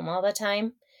people home all the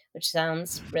time, which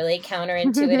sounds really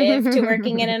counterintuitive to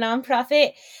working in a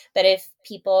nonprofit. But if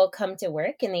people come to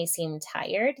work and they seem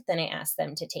tired, then I ask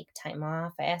them to take time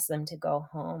off. I ask them to go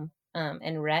home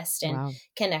and rest and Wow.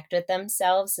 connect with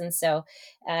themselves. And so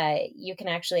you can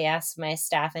actually ask my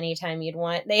staff anytime you'd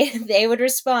want. They would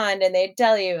respond and they'd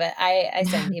tell you. But I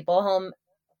send people home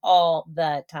all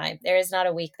the time. There is not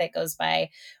a week that goes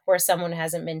by where someone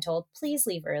hasn't been told, please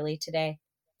leave early today.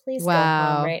 Please go home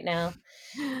Wow. right now.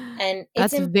 And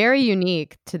it's That's in, very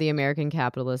unique to the American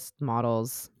capitalist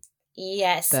models.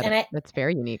 yes. That And that's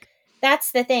very unique.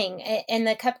 that's the thing. And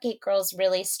the Cupcake Girls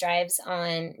really strives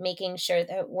on making sure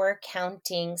that we're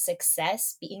counting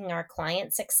success being our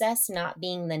client success, not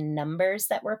being the numbers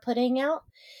that we're putting out.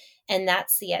 And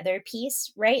that's the other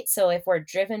piece, right? So if we're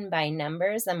driven by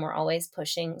numbers, then we're always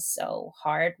pushing so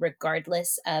hard,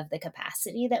 regardless of the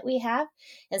capacity that we have.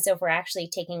 And so if we're actually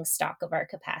taking stock of our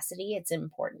capacity, it's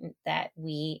important that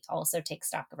we also take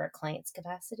stock of our client's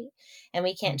capacity. And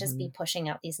we can't just be pushing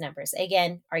out these numbers.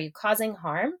 Again, are you causing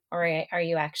harm, or are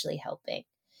you actually helping?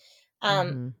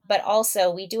 But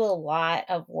also, we do a lot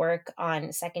of work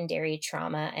on secondary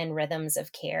trauma and rhythms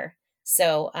of care.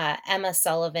 So Emma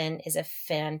Sullivan is a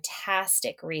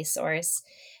fantastic resource.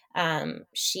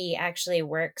 She actually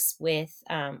works with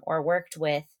or worked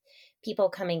with people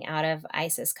coming out of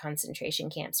ISIS concentration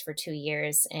camps for 2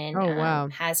 years, and Oh, wow.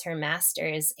 has her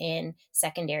master's in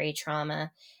secondary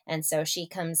trauma. And so she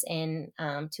comes in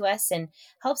to us and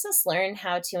helps us learn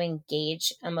how to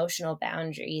engage emotional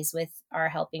boundaries with our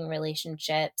helping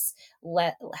relationships,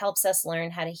 helps us learn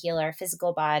how to heal our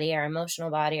physical body, our emotional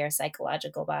body, our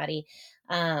psychological body,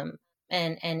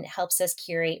 and helps us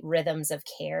curate rhythms of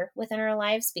care within our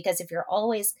lives. Because if you're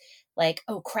always like,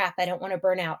 oh crap, I don't want to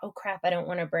burn out. Oh crap, I don't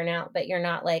want to burn out. But you're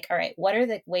not like, all right, what are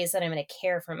the ways that I'm going to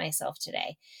care for myself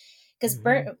today? Because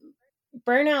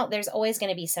burnout, there's always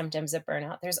going to be symptoms of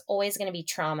burnout. There's always going to be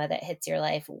trauma that hits your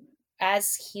life.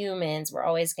 As humans, we're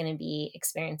always going to be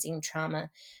experiencing trauma.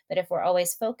 But if we're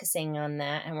always focusing on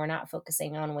that and we're not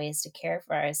focusing on ways to care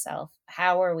for ourselves,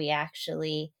 how are we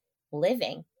actually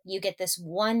living? You get this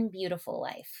one beautiful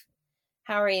life.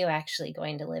 How are you actually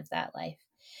going to live that life?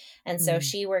 And so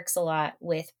she works a lot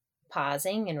with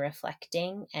pausing and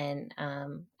reflecting and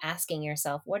asking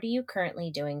yourself, what are you currently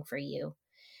doing for you?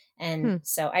 And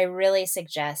so I really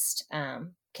suggest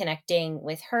connecting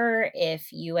with her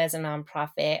if you as a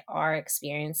nonprofit are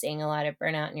experiencing a lot of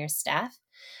burnout in your staff.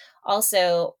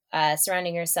 Also,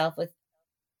 surrounding yourself with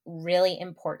really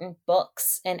important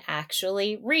books and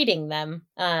actually reading them.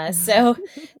 So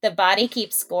The Body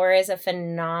Keeps Score is a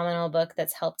phenomenal book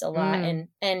that's helped a lot,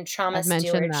 and trauma I've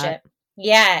mentioned that. stewardship.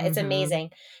 Yeah, it's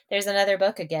amazing. There's another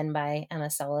book again by Emma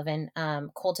Sullivan,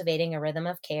 Cultivating a Rhythm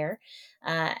of Care.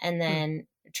 And then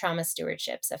Trauma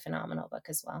Stewardship's a phenomenal book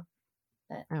as well.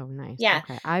 But, Oh, nice. yeah.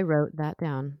 Okay. I wrote that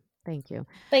down. Thank you.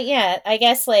 But yeah, I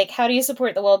guess like, how do you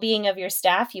support the well-being of your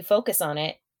staff? You focus on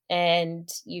it and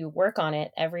you work on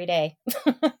it every day.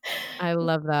 I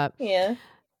love that. Yeah.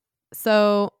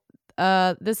 So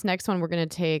this next one we're going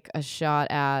to take a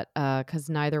shot at because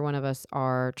neither one of us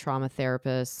are trauma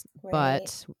therapists, Right.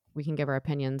 but we can give our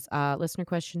opinions. Listener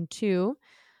question 2,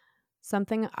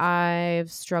 something I've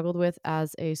struggled with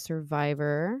as a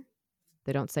survivor,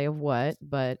 they don't say of what,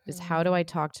 but is how do I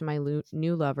talk to my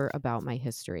new lover about my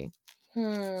history?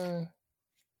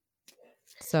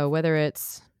 So whether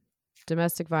it's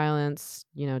domestic violence,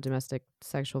 domestic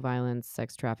sexual violence,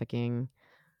 sex trafficking,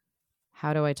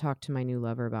 how do I talk to my new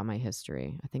lover about my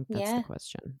history? I think that's the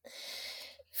question.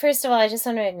 First of all, I just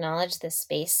want to acknowledge the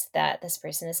space that this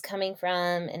person is coming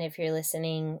from. And if you're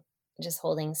listening, just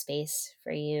holding space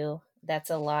for you. That's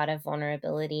a lot of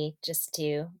vulnerability just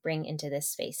to bring into this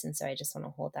space. And so I just want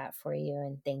to hold that for you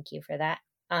and thank you for that.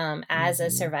 As a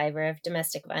survivor of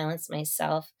domestic violence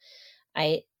myself,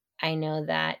 I know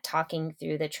that talking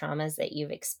through the traumas that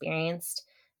you've experienced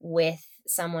with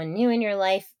someone new in your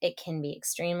life, it can be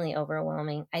extremely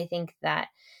overwhelming. I think that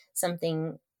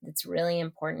something that's really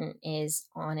important is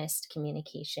honest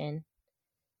communication.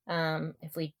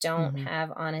 If we don't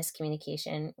have honest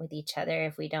communication with each other,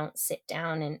 if we don't sit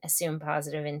down and assume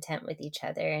positive intent with each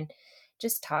other and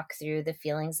just talk through the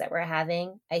feelings that we're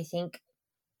having, I think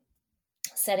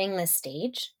setting the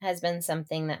stage has been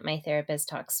something that my therapist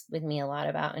talks with me a lot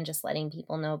about, and just letting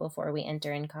people know before we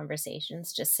enter in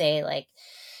conversations. Just say, like,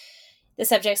 the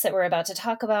subjects that we're about to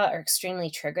talk about are extremely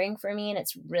triggering for me, and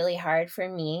it's really hard for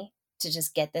me to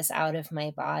just get this out of my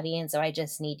body. And so I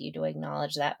just need you to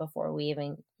acknowledge that before we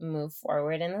even move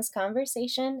forward in this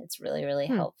conversation. It's really, really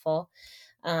helpful.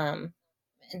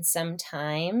 And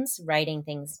sometimes writing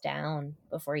things down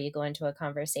before you go into a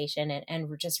conversation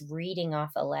and just reading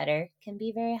off a letter can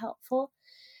be very helpful.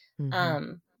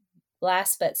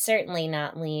 Last but certainly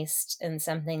not least, and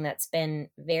something that's been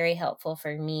very helpful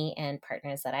for me and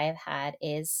partners that I've had,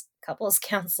 is couples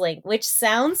counseling, which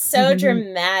sounds so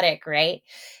dramatic, right?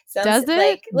 Does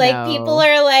it? Like people No.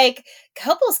 are like,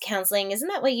 couples counseling, isn't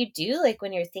that what you do like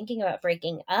when you're thinking about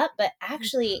breaking up? But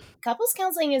actually, couples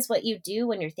counseling is what you do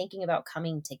when you're thinking about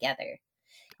coming together.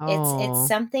 It's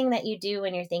something that you do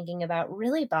when you're thinking about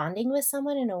really bonding with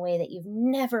someone in a way that you've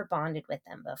never bonded with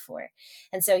them before.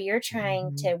 And so you're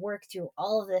trying to work through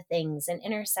all of the things and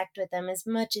intersect with them as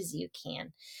much as you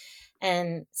can.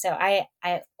 And so I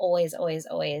always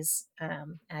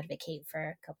advocate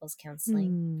for couples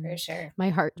counseling for sure.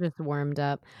 My heart just warmed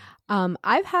up.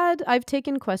 I've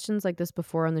taken questions like this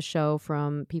before on the show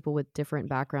from people with different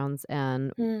backgrounds,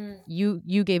 and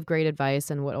you gave great advice.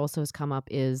 And what also has come up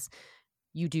is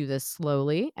you do this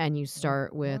slowly and you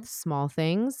start with small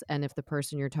things. And if the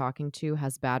person you're talking to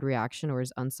has bad reaction or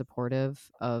is unsupportive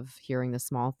of hearing the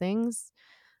small things,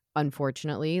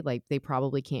 unfortunately, like they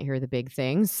probably can't hear the big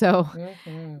things. So,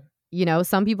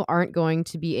 some people aren't going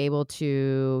to be able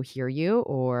to hear you,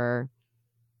 or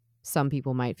some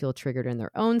people might feel triggered in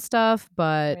their own stuff.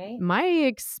 But my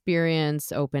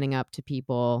experience opening up to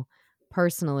people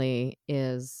personally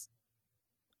is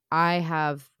I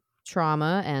have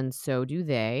trauma and so do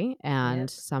they. And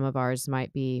some of ours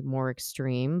might be more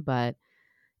extreme, but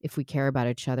if we care about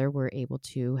each other, we're able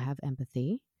to have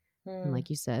empathy. And like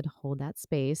you said, hold that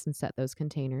space and set those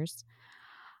containers.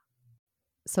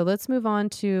 So let's move on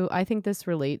to, I think this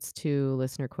relates to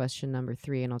listener question number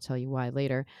 3, and I'll tell you why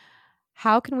later.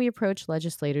 How can we approach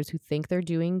legislators who think they're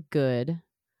doing good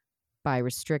by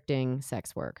restricting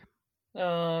sex work?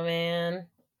 Oh, man.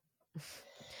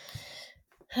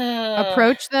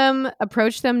 Approach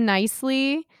them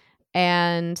nicely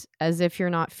and as if you're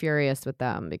not furious with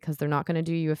them, because they're not going to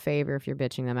do you a favor if you're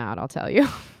bitching them out, I'll tell you.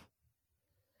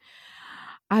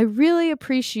 I really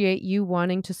appreciate you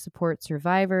wanting to support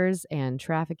survivors and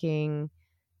trafficking,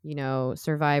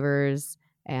 survivors,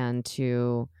 and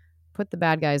to put the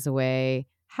bad guys away.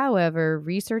 However,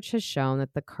 research has shown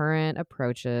that the current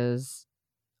approaches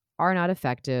are not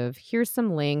effective. Here's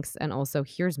some links, and also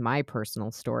here's my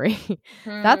personal story.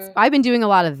 I've been doing a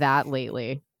lot of that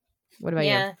lately. What about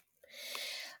you?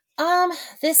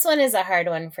 This one is a hard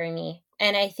one for me.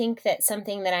 And I think that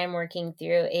something that I'm working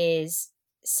through is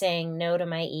saying no to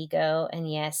my ego and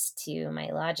yes to my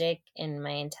logic and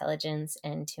my intelligence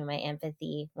and to my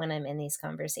empathy when I'm in these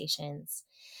conversations.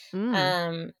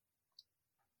 It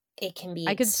can be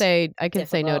I could say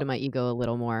no to my ego a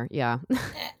little more. Yeah.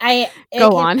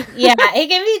 Go on. Yeah, it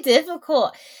can be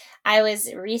difficult. I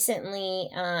was recently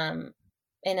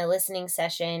in a listening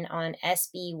session on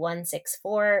SB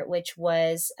 164, which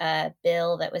was a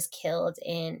bill that was killed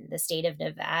in the state of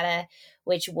Nevada,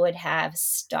 which would have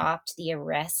stopped the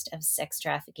arrest of sex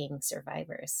trafficking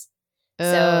survivors.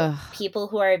 So people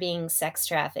who are being sex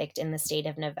trafficked in the state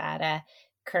of Nevada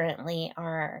currently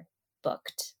are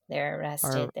booked. They're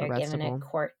arrested. They're given a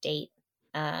court date.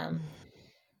 And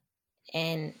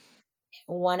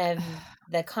one of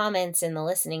the comments in the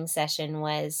listening session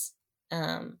was,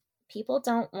 people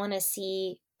don't want to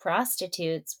see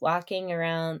prostitutes walking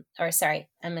around, or sorry,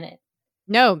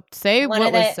 No, say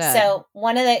what was said. So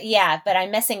but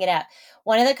I'm messing it up.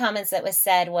 One of the comments that was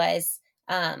said was,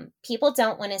 people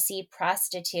don't want to see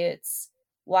prostitutes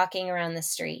walking around the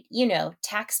street.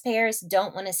 Taxpayers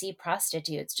don't want to see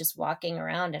prostitutes just walking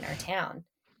around in our town.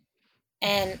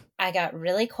 And I got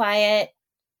really quiet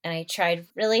and I tried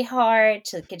really hard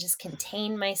to just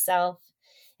contain myself.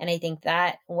 And I think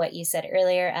that what you said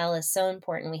earlier, Elle, is so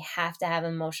important. We have to have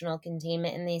emotional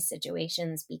containment in these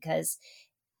situations, because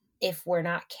if we're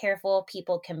not careful,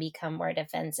 people can become more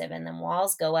defensive and then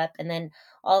walls go up, and then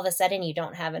all of a sudden you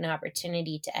don't have an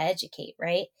opportunity to educate,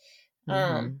 right?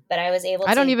 But I was able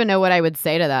to... I don't even know what I would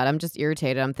say to that. I'm just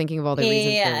irritated. I'm thinking of all the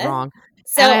reasons they're wrong.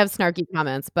 So, and I have snarky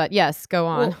comments, but yes, go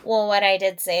on. Well, what I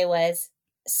did say was,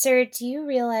 sir, do you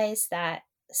realize that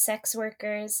sex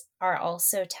workers are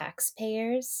also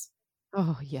taxpayers?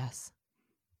 Oh, yes.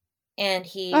 And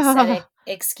he said,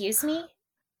 excuse me?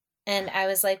 And I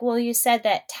was like, well, you said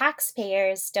that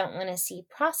taxpayers don't want to see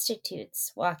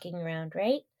prostitutes walking around,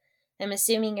 right? I'm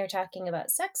assuming you're talking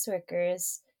about sex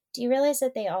workers. Do you realize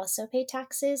that they also pay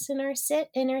taxes in our city,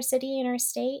 in our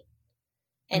state?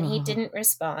 And he didn't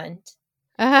respond.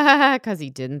 Because he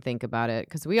didn't think about it.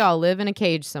 Because we all live in a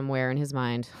cage somewhere in his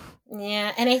mind.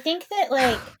 Yeah, and I think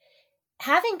that,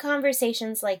 having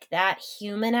conversations like that,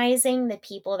 humanizing the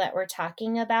people that we're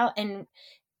talking about, and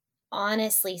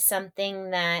honestly,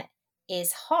 something that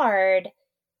is hard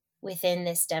within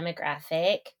this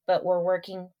demographic, but we're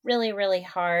working really, really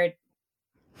hard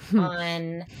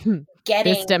on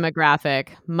getting... This demographic.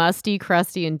 Musty,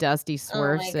 crusty, and dusty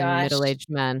swerfs and middle-aged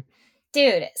men.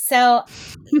 Dude, so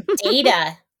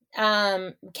data,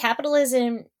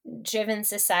 capitalism-driven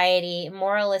society,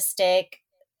 moralistic,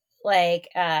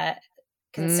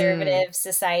 conservative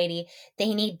society,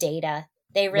 they need data.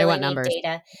 They really need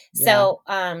data. Yeah. So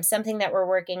something that we're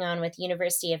working on with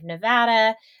University of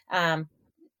Nevada,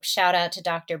 shout out to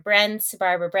Dr. Brentz.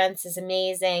 Barbara Brentz is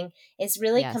amazing. Is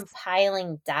really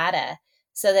compiling data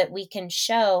so that we can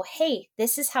show, hey,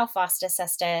 this is how FOSTA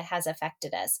SESTA has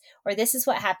affected us, or this is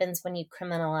what happens when you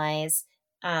criminalize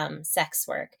sex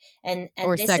work. And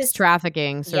Or this sex is,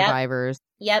 trafficking yep, survivors.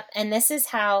 yep. And this is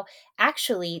how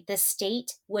actually the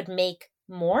state would make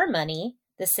more money.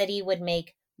 The city would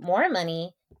make more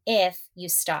money if you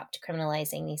stopped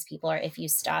criminalizing these people, or if you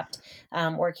stopped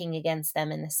working against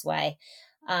them in this way.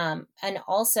 And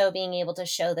also being able to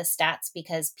show the stats,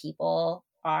 because people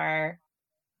are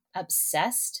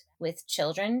obsessed with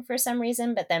children for some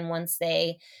reason, but then once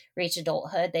they reach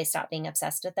adulthood, they stop being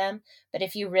obsessed with them. But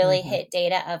if you really Mhm. hit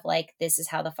data of like, this is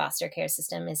how the foster care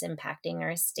system is impacting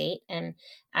our state. And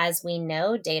as we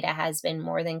know, data has been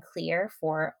more than clear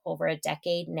for over a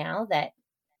decade now that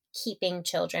keeping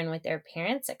children with their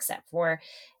parents, except for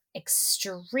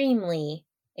extremely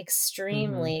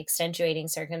Mhm. extenuating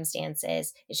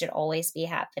circumstances, it should always be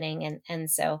happening.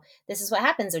 And so this is what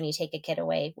happens when you take a kid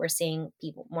away. We're seeing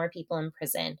more people in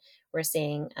prison. We're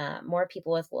seeing more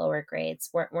people with lower grades.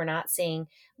 We're not seeing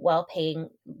well-paying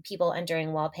people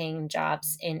entering well-paying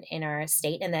jobs in our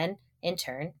state, and then in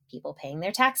turn people paying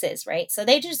their taxes, right? So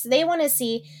they want to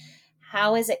see,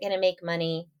 how is it going to make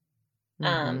money?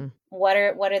 Mhm. What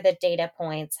are the data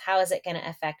points? How is it going to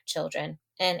affect children?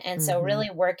 And so Mhm. really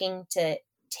working to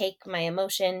take my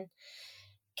emotion,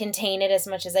 contain it as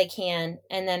much as I can,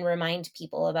 and then remind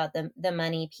people about the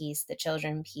money piece, the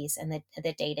children piece, and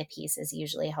the data piece is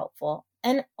usually helpful.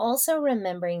 And also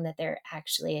remembering that they're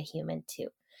actually a human too.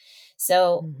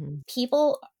 So Mhm.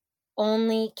 people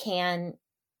only can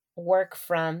work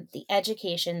from the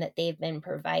education that they've been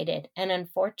provided. And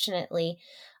unfortunately,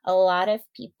 a lot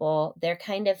of people, they're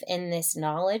kind of in this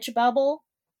knowledge bubble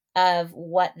of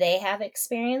what they have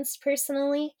experienced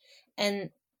personally,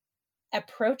 and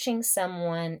approaching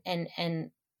someone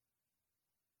and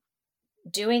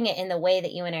doing it in the way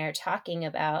that you and I are talking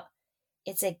about,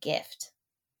 it's a gift.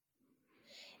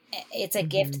 It's a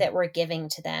gift Mhm. that we're giving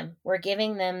to them. We're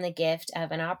giving them the gift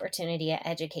of an opportunity at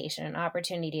education, an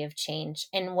opportunity of change.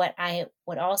 And what I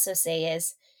would also say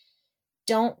is,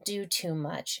 don't do too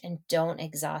much and don't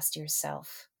exhaust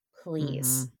yourself,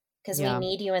 please. Mhm. Because we Yeah.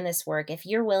 need you in this work. If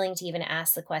you're willing to even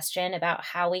ask the question about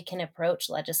how we can approach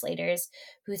legislators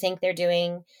who think they're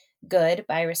doing good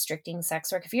by restricting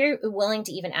sex work, if you're willing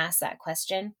to even ask that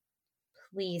question,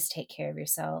 please take care of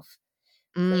yourself.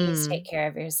 Please take Mm. care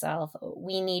of yourself.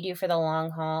 We need you for the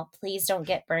long haul. Please don't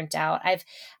get burnt out.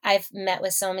 I've met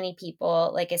with so many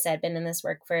people, like I said, been in this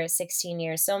work for 16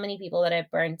 years. So many people that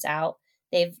I've burnt out.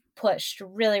 They've pushed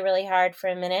really, really hard for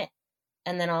a minute,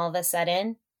 and then all of a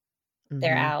sudden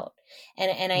they're Mhm. out.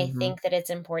 And I Mhm. think that it's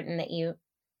important that you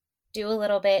do a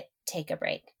little bit, take a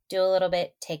break. Do a little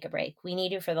bit, take a break. We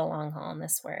need you for the long haul in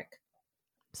this work.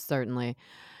 Certainly.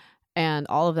 And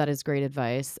all of that is great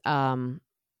advice.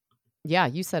 Yeah,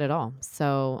 you said it all.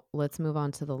 So let's move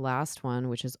on to the last one,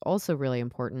 which is also really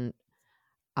important.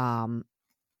 Um,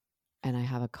 and I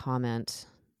have a comment.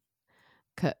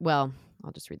 Well,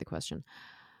 I'll just read the question.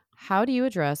 How do you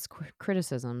address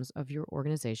criticisms of your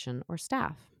organization or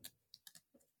staff?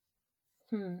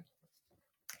 Hmm.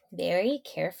 Very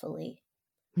carefully.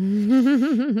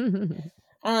 I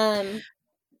Um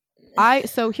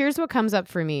so here's what comes up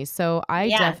for me. So I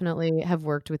yeah. definitely have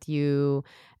worked with you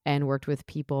and worked with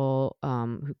people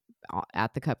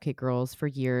at the Cupcake Girls for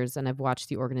years, and I've watched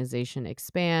the organization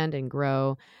expand and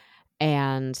grow.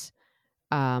 And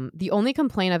the only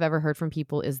complaint I've ever heard from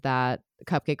people is that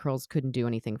Cupcake Girls couldn't do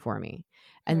anything for me.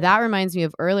 And Hmm. that reminds me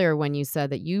of earlier when you said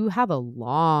that you have a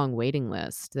long waiting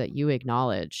list that you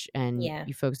acknowledge and Yeah.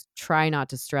 you folks try not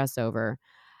to stress over.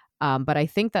 But I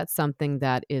think that's something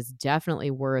that is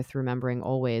definitely worth remembering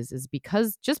always, is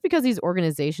because just because these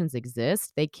organizations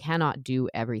exist, they cannot do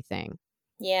everything.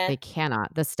 Yeah. They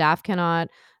cannot. The staff cannot.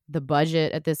 The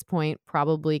budget at this point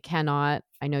probably cannot.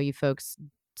 I know you folks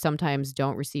sometimes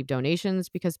don't receive donations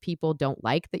because people don't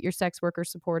like that your sex worker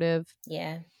supportive.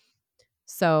 Yeah.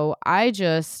 So I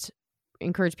just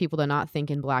encourage people to not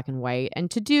think in black and white and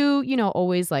to do,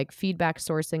 always like feedback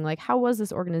sourcing, like how was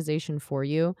this organization for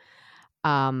you?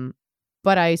 Um,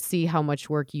 but I see how much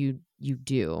work you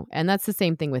do. And that's the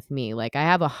same thing with me. Like I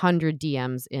have 100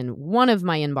 DMs in one of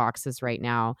my inboxes right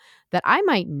now that I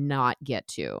might not get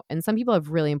to. And some people have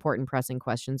really important pressing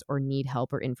questions or need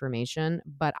help or information,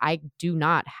 but I do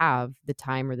not have the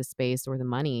time or the space or the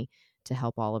money to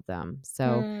help all of them.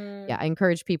 So, Hmm. yeah, I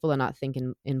encourage people to not think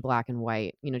in black and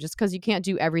white. Just because you can't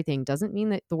do everything doesn't mean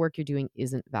that the work you're doing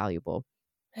isn't valuable.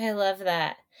 I love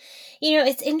that.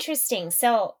 It's interesting.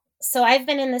 So I've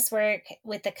been in this work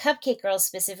with the Cupcake Girls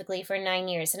specifically for 9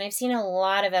 years, and I've seen a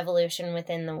lot of evolution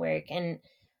within the work. And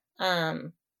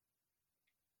um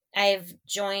I've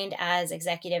joined as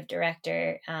executive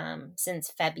director since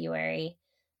February,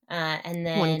 and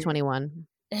then 2021.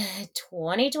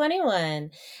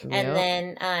 2021, and Yep.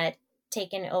 then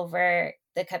taken over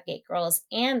the Cupcake Girls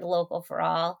and Local for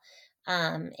All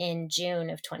in June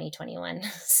of 2021.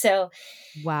 So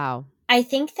Wow. I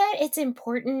think that it's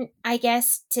important, I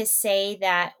guess, to say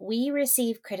that we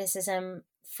receive criticism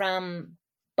from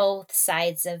both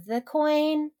sides of the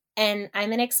coin. And I'm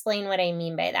going to explain what I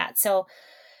mean by that. So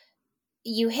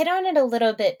you hit on it a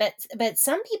little bit, but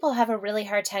some people have a really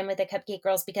hard time with the Cupcake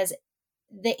Girls because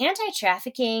the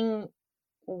anti-trafficking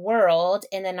world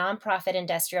in the nonprofit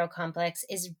industrial complex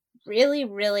is really,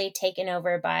 really taken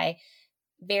over by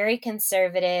very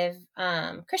conservative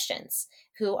Christians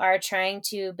who are trying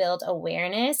to build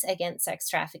awareness against sex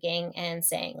trafficking and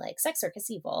saying, like, sex work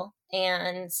is evil.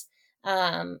 And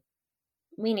um,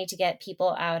 we need to get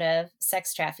people out of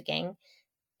sex trafficking.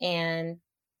 And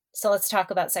so let's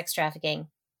talk about sex trafficking.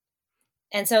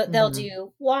 And so they'll Mhm.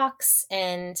 do walks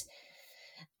and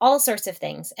all sorts of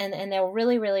things, and they'll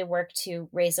really, really work to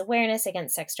raise awareness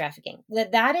against sex trafficking.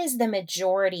 That is the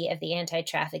majority of the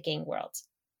anti-trafficking world.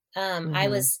 I Mhm.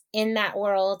 was in that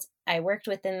world. I worked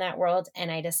within that world,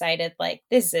 and I decided, like,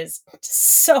 this is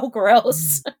so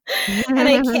gross, and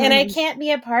I can't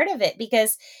be a part of it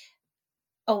because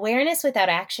awareness without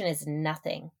action is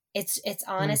nothing. It's Mm.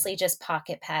 honestly just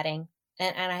pocket padding,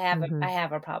 and I Mhm.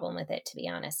 have a problem with it, to be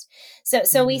honest.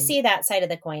 So we Mhm. see that side of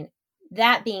the coin.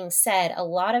 That being said, a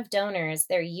lot of donors,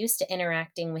 they're used to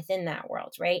interacting within that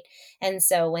world, right? And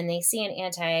so when they see an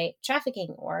anti-trafficking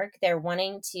org, they're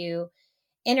wanting to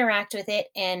interact with it.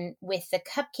 And with the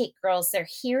Cupcake Girls, they're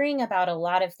hearing about a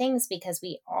lot of things because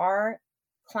we are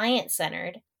client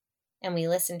centered and we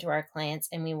listen to our clients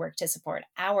and we work to support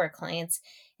our clients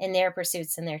in their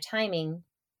pursuits and their timing.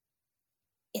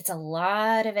 It's a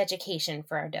lot of education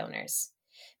for our donors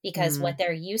because what Mm.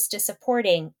 they're used to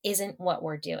supporting isn't what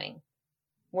we're doing.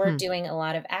 We're Hmm. doing a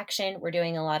lot of action, we're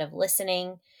doing a lot of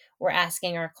listening, we're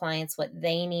asking our clients what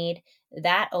they need.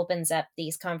 That opens up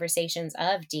these conversations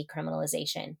of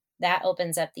decriminalization. That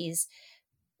opens up these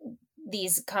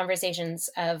conversations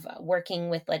of working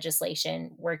with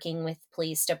legislation, working with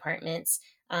police departments,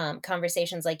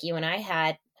 conversations like you and I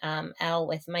had, Al,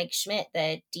 with Mike Schmidt,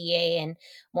 the DA in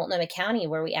Multnomah County,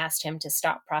 where we asked him to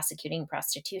stop prosecuting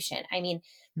prostitution. I mean,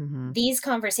 Mhm. these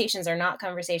conversations are not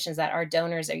conversations that our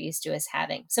donors are used to us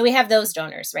having. So we have those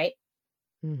donors, right?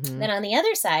 Then Mhm. on the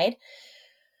other side,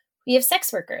 we have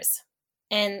sex workers.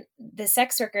 And the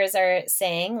sex workers are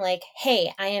saying, like,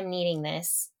 hey, I am needing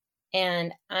this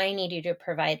and I need you to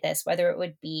provide this, whether it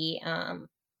would be,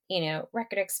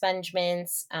 record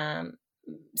expungements,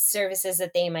 services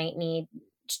that they might need,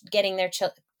 getting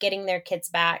getting their kids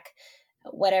back,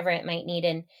 whatever it might need.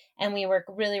 And we work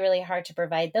really, really hard to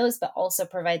provide those, but also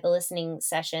provide the listening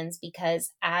sessions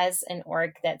because as an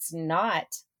org that's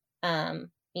not,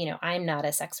 I'm not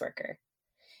a sex worker.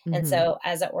 And Mhm. so,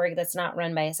 as an org that's not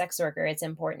run by a sex worker, it's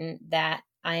important that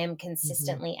I am Mhm.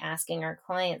 consistently asking our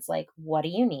clients, like, what do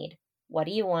you need? What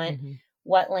do you want? Mhm.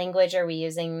 What language are we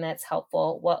using that's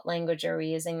helpful? What language are we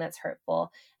using that's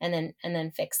hurtful? And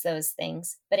then fix those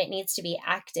things. But it needs to be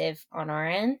active on our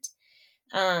end.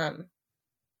 Um,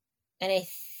 and I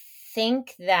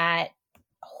think that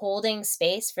holding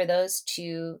space for those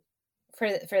two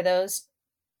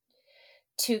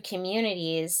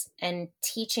communities and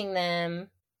teaching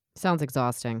them, Sounds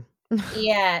exhausting.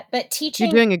 yeah, but You're teaching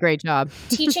doing a great job.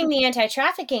 teaching the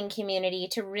anti-trafficking community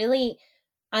to really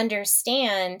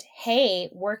understand, hey,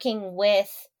 working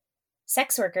with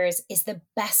sex workers is the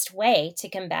best way to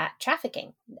combat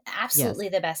trafficking. Yes. Absolutely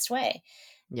the best way.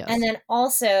 And Yes. then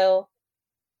also,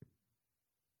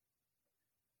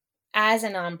 as a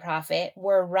nonprofit,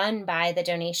 we're run by the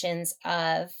donations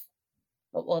of,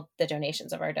 well, the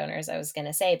donations of our donors, I was going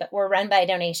to say, but we're run by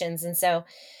donations. And so,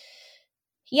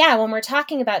 yeah, when we're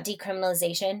talking about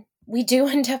decriminalization, we do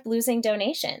end up losing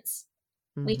donations.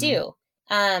 We Mhm. do.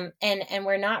 And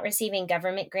we're not receiving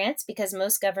government grants because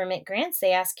most government grants,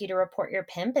 they ask you to report your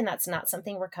pimp, and that's not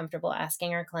something we're comfortable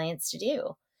asking our clients to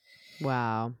do.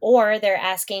 Wow. Or they're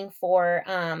asking for,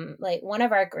 like one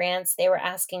of our grants, they were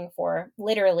asking for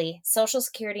literally social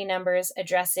security numbers,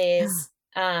 addresses,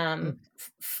 Mm.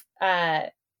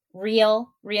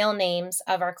 real names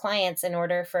of our clients in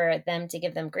order for them to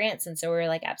give them grants. And so we were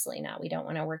like, absolutely not. We don't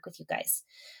want to work with you guys.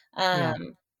 Yeah.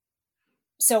 Um,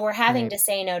 so we're having Right. to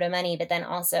say no to money, but then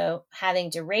also having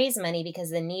to raise money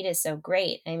because the need is so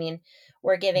great. I mean,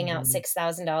 we're giving out Mhm.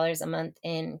 $6,000 a month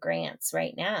in grants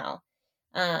right now.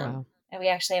 Wow. And we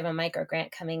actually have a micro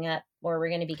grant coming up where we're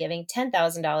going to be giving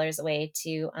 $10,000 away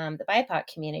to the BIPOC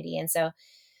community. And so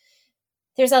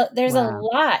there's a Wow.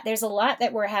 lot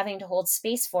that we're having to hold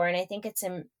space for. And I think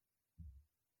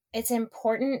it's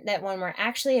important that when we're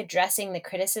actually addressing the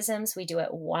criticisms, we do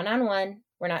it one-on-one.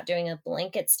 We're not doing a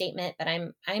blanket statement, but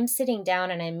I'm sitting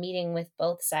down and I'm meeting with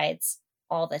both sides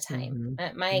all the time.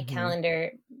 Mm-hmm. My Mm-hmm.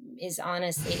 calendar is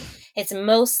honestly, it's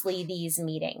mostly these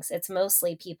meetings. It's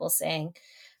mostly people saying,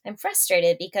 I'm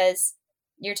frustrated because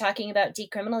you're talking about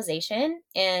decriminalization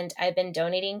and I've been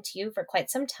donating to you for quite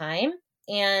some time.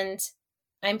 And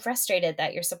I'm frustrated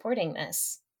that you're supporting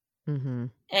this. Mm-hmm.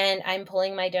 And I'm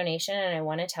pulling my donation and I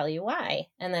want to tell you why.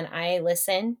 And then I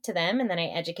listen to them and then I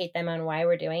educate them on why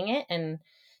we're doing it and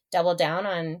double down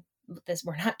on this.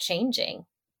 We're not changing.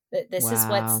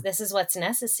 Wow. This is what's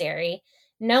necessary,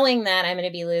 knowing that I'm going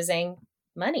to be losing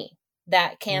money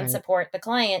that can Right. support the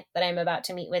client that I'm about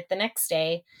to meet with the next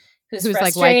day who's Who's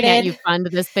like, why can't you frustrated.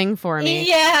 fund this thing for me?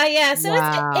 Yeah. So it's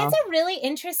Wow. a really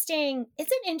interesting,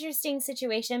 it's an interesting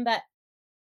situation, but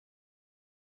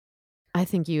I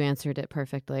think you answered it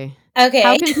perfectly. How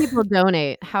okay. can people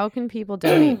donate? How can people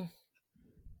donate?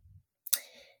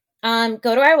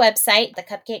 Go to our website,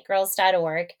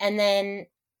 thecupcakegirls.org, and then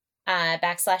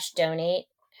 /donate.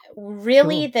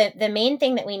 Really, Cool. the main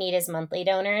thing that we need is monthly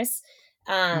donors.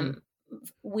 Mm.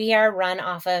 We are run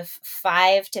off of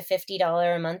 $5 to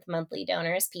 $50 a month monthly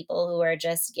donors, people who are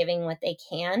just giving what they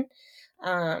can.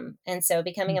 And so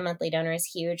becoming a monthly donor is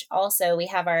huge. Also, we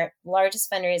have our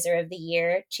largest fundraiser of the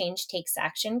year, Change Takes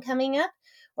Action, coming up,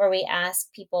 where we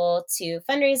ask people to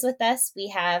fundraise with us. We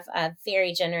have a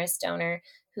very generous donor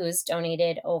who's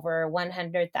donated over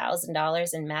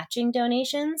 $100,000 in matching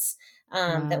donations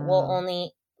that we'll Wow.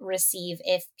 only receive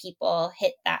if people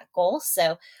hit that goal.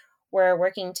 So we're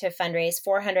working to fundraise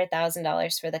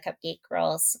 $400,000 for the Cupcake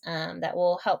Girls that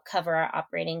will help cover our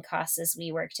operating costs as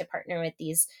we work to partner with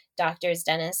these doctors,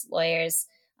 dentists, lawyers,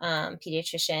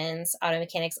 pediatricians, auto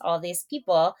mechanics, all these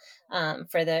people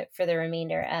for the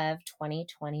remainder of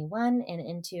 2021 and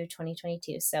into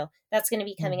 2022. So that's going to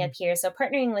be coming up here. So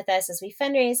partnering with us as we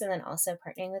fundraise, and then also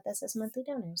partnering with us as monthly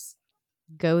donors.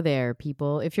 Go there,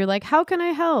 people. If you're like, how can I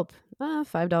help?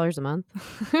 $5 a month.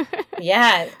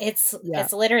 Yeah, it's Yeah.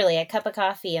 literally a cup of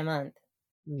coffee a month.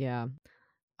 Yeah.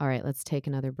 All right, let's take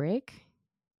another break.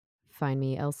 Find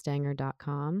me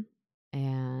lstanger.com.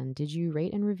 And did you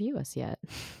rate and review us yet?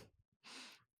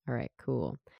 All right,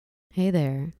 cool. Hey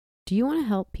there. Do you want to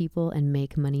help people and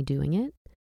make money doing it?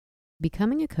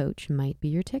 Becoming a coach might be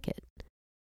your ticket.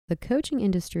 The coaching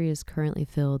industry is currently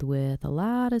filled with a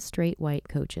lot of straight white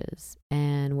coaches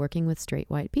and working with straight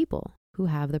white people who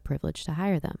have the privilege to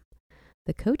hire them.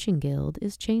 The Coaching Guild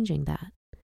is changing that.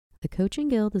 The Coaching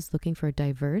Guild is looking for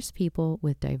diverse people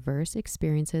with diverse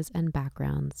experiences and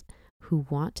backgrounds who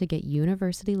want to get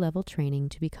university level training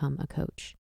to become a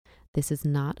coach. This is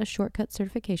not a shortcut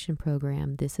certification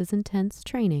program. This is intense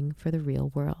training for the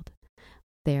real world.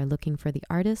 They are looking for the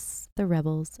artists, the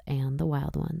rebels, and the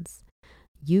wild ones.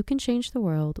 You can change the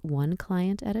world one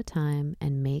client at a time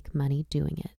and make money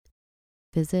doing it.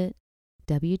 Visit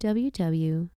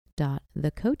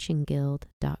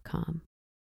www.thecoachingguild.com.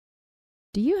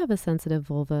 Do you have a sensitive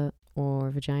vulva or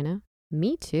vagina?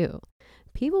 Me too.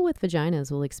 People with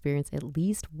vaginas will experience at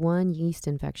least one yeast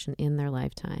infection in their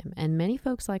lifetime, and many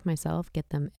folks like myself get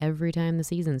them every time the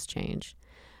seasons change.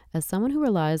 As someone who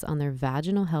relies on their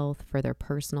vaginal health for their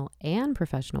personal and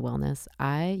professional wellness,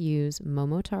 I use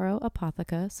Momotaro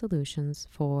Apotheca solutions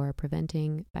for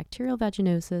preventing bacterial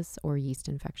vaginosis or yeast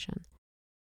infection.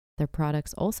 Their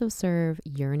products also serve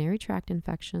urinary tract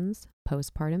infections,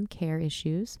 postpartum care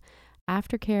issues,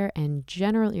 aftercare, and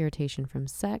general irritation from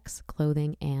sex,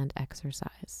 clothing, and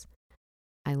exercise.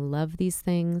 I love these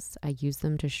things. I use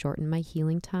them to shorten my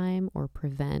healing time or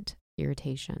prevent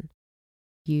irritation.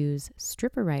 Use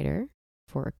Stripper Writer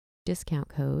for a discount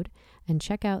code and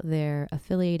check out their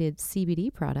affiliated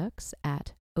CBD products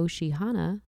at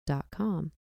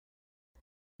oshihana.com.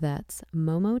 That's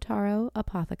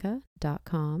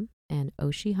momotaroapotheca.com and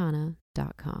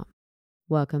oshihana.com.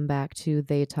 Welcome back to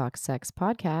They Talk Sex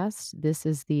podcast. This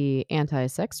is the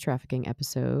anti-sex trafficking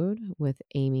episode with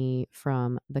Amy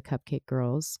from the Cupcake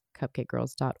Girls,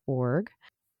 cupcakegirls.org.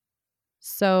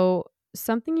 So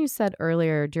something you said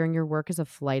earlier during your work as a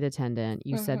flight attendant,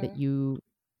 you said that you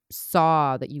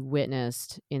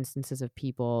witnessed instances of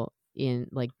people in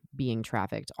like being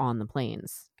trafficked on the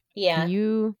planes. Yeah.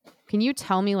 Can you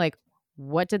tell me like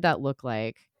what did that look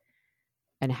like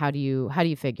and how do you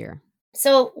figure?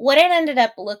 So what it ended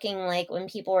up looking like when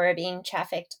people were being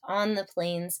trafficked on the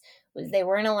planes was they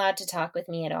weren't allowed to talk with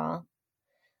me at all.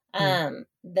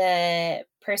 The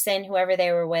person, whoever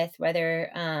they were with,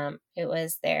 whether it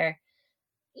was their,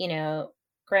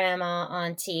 grandma,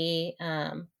 auntie,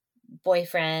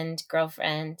 boyfriend,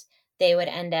 girlfriend, they would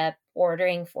end up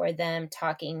ordering for them,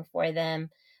 talking for them.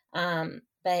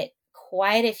 But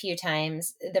quite a few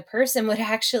times the person would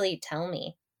actually tell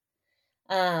me.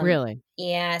 Really?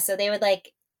 Yeah, so they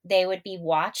would be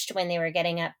watched when they were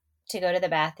getting up to go to the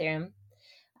bathroom.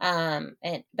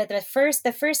 But the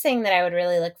first thing that I would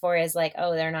really look for is like,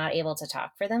 oh, they're not able to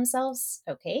talk for themselves.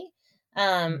 Okay.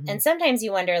 Mm-hmm. And sometimes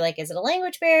you wonder, like, is it a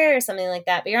language barrier or something like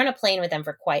that? But you're on a plane with them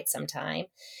for quite some time.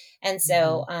 And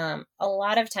so, a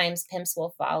lot of times pimps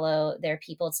will follow their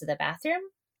people to the bathroom,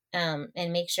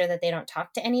 and make sure that they don't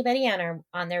talk to anybody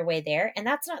on their way there. And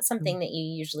that's not something that you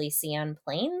usually see on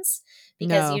planes,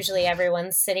 because No. usually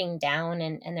everyone's sitting down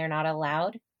and they're not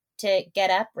allowed to get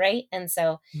up, right? And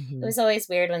so it was always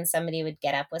weird when somebody would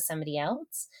get up with somebody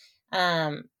else.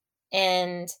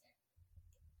 And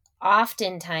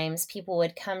oftentimes people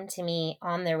would come to me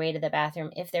on their way to the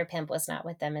bathroom if their pimp was not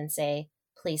with them and say,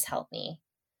 please help me.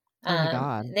 Oh my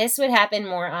God. This would happen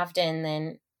more often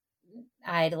than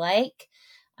I'd like.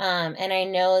 And I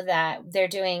know that they're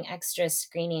doing extra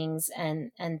screenings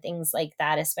and things like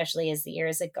that, especially as the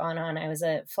years have gone on. I was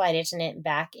a flight attendant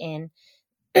back in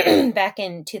back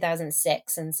in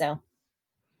 2006, and so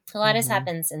a lot has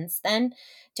happened since then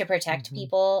to protect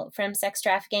people from sex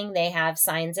trafficking. They have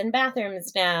signs in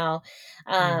bathrooms now,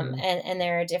 and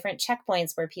there are different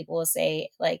checkpoints where people will say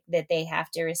like that they have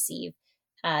to receive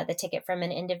the ticket from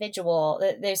an individual.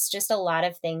 There's just a lot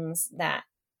of things that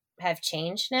have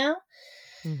changed now.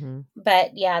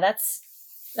 But yeah, that's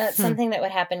something that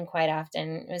would happen quite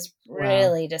often. It was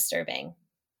really disturbing.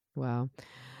 Wow.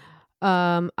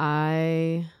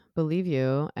 I believe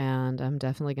you, and I'm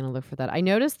definitely going to look for that. I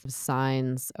noticed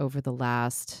signs over the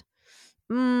last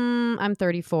I'm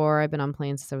 34. I've been on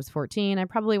planes since I was 14. I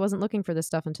probably wasn't looking for this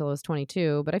stuff until I was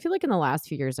 22, but I feel like in the last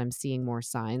few years I'm seeing more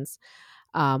signs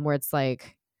where it's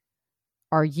like,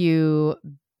 are you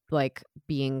like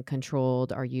being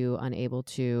controlled? Are you unable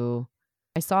to?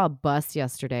 I saw a bus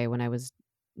yesterday when I was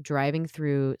driving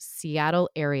through Seattle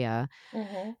area,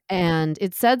 and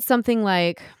it said something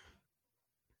like,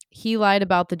 he lied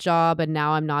about the job and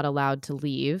now I'm not allowed to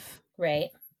leave. Right.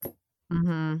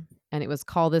 And it was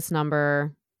call this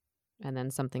number, and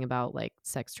then something about like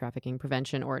sex trafficking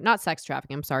prevention, or not sex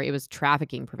trafficking. I'm sorry. It was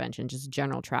trafficking prevention, just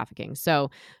general trafficking.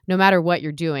 So no matter what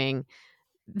you're doing,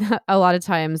 a lot of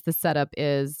times the setup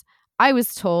is, I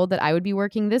was told that I would be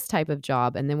working this type of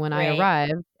job. And then when I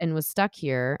arrived and was stuck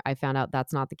here, I found out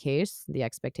that's not the case. The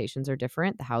expectations are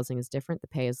different. The housing is different. The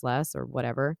pay is less, or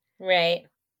whatever. Right.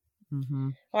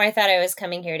 Or I thought I was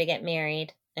coming here to get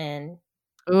married, and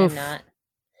I'm not.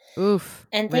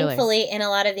 And thankfully, in a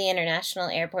lot of the international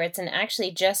airports, and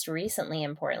actually just recently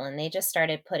in Portland, they just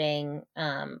started putting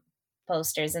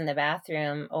posters in the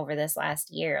bathroom over this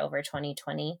last year, over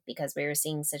 2020, because we were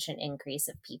seeing such an increase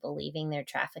of people leaving their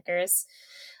traffickers.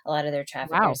 A lot of their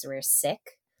traffickers were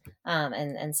sick,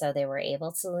 and so they were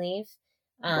able to leave.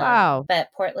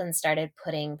 But Portland started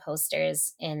putting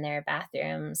posters in their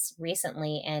bathrooms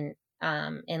recently, and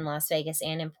in Las Vegas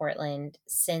and in Portland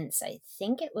since I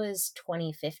think it was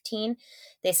 2015.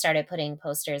 They started putting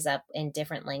posters up in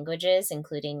different languages,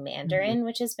 including Mandarin,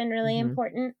 which has been really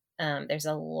important. There's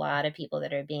a lot of people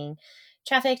that are being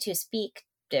trafficked who speak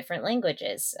different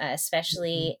languages,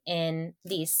 especially in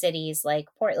these cities like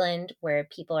Portland, where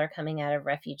people are coming out of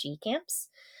refugee camps.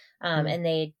 And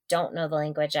they don't know the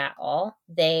language at all.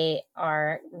 They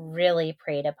are really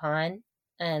preyed upon.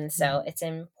 And so it's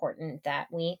important that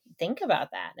we think about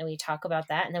that and we talk about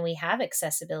that, and then we have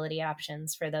accessibility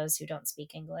options for those who don't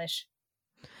speak English.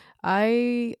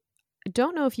 I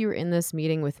don't know if you were in this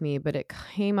meeting with me, but it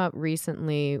came up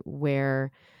recently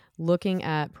where looking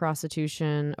at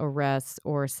prostitution arrests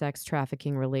or sex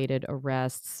trafficking related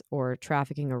arrests or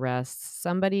trafficking arrests,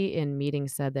 somebody in meeting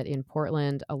said that in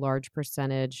Portland, a large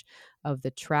percentage of the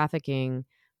trafficking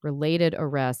related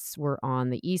arrests were on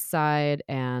the east side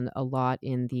and a lot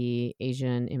in the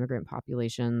Asian immigrant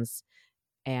populations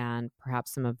and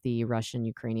perhaps some of the Russian,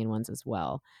 Ukrainian ones as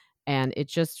well. And it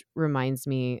just reminds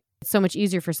me, it's so much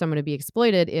easier for someone to be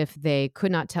exploited if they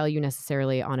could not tell you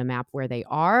necessarily on a map where they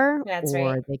are,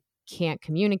 or they can't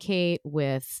communicate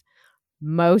with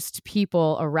most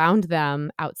people around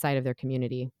them outside of their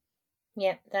community.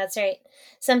 Yep, that's right.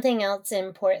 Something else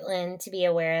in Portland to be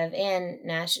aware of, and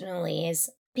nationally, is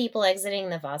people exiting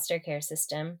the foster care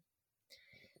system.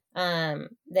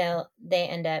 They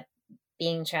end up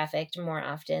being trafficked more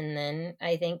often than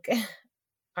I think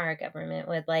our government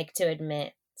would like to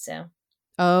admit. So.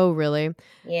 Oh, really?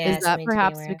 Yeah. Is that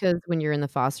perhaps because when you're in the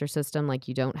foster system, like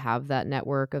you don't have that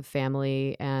network of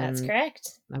family? And that's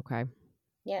correct. Okay.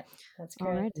 Yep, that's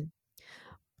correct.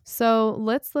 So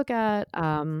let's look at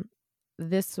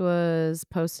this was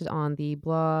posted on the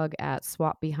blog at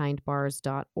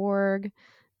swapbehindbars.org.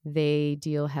 They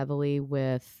deal heavily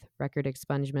with record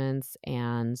expungements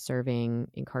and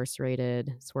serving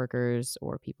incarcerated workers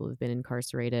or people who've been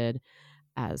incarcerated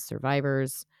as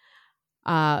survivors.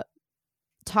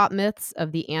 Top myths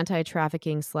of the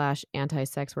anti-trafficking /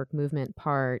 anti-sex work movement,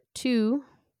 part 2.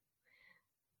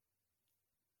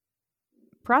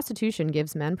 Prostitution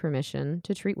gives men permission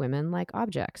to treat women like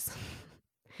objects,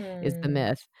 is the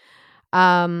myth.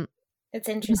 It's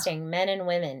interesting. Men and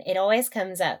women. It always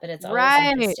comes up, but it's always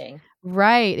Right. interesting.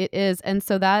 Right, it is. And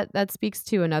so that speaks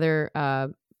to another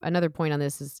point on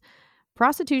this is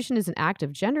prostitution is an act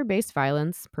of gender-based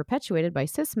violence perpetuated by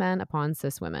cis men upon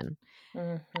cis women.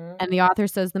 And the author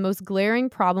says the most glaring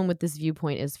problem with this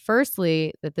viewpoint is,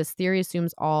 firstly, that this theory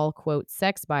assumes all, quote,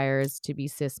 sex buyers to be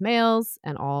cis males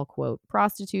and all, quote,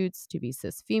 prostitutes to be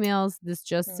cis females. This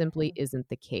just simply isn't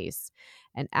the case,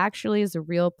 and actually is a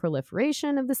real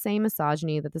proliferation of the same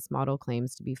misogyny that this model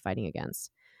claims to be fighting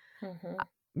against.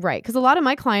 Right, because a lot of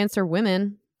my clients are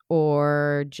women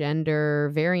or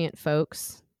gender variant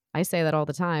folks. I say that all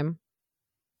the time.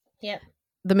 Yep.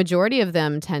 The majority of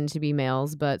them tend to be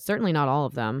males, but certainly not all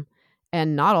of them.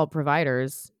 And not all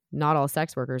providers, not all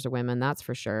sex workers are women, that's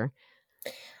for sure.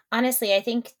 Honestly, I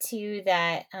think too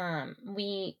that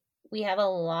we have a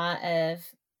lot of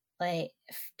like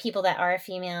people that are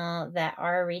female that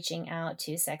are reaching out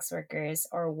to sex workers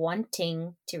or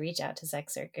wanting to reach out to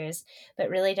sex workers, but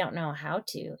really don't know how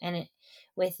to. And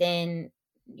within,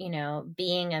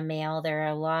 being a male, there are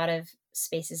a lot of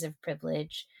spaces of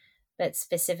privilege, but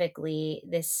specifically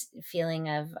this feeling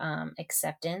of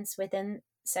acceptance within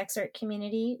sex work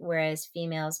community, whereas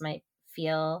females might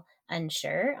feel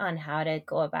unsure on how to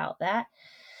go about that.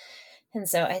 And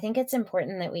so I think it's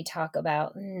important that we talk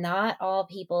about not all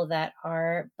people that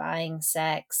are buying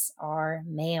sex are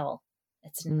male.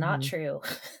 It's not true.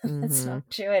 It's not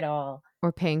true at all.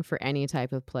 Or paying for any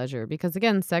type of pleasure. Because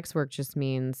again, sex work just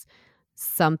means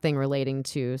something relating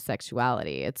to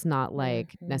sexuality. It's not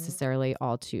like necessarily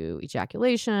all to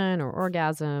ejaculation or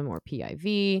orgasm or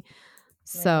PIV.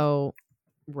 So,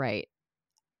 right.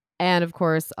 And of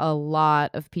course, a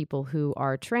lot of people who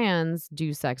are trans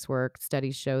do sex work.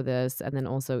 Studies show this. And then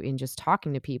also in just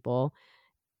talking to people,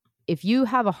 if you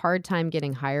have a hard time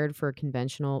getting hired for a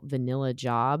conventional vanilla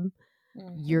job,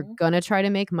 you're going to try to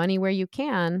make money where you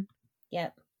can.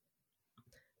 Yep.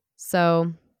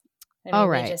 So, all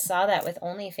right. We just saw that with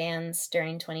OnlyFans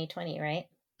during 2020, right?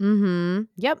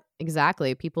 Yep,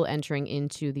 exactly. People entering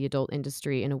into the adult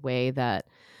industry in a way that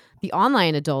the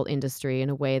online adult industry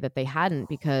in a way that they hadn't,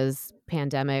 because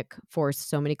pandemic forced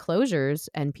so many closures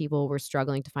and people were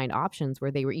struggling to find options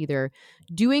where they were either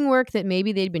doing work that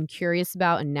maybe they'd been curious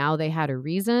about and now they had a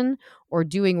reason, or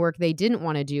doing work they didn't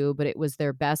want to do, but it was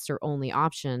their best or only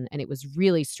option. And it was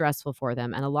really stressful for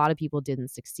them. And a lot of people didn't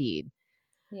succeed.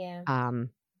 Yeah.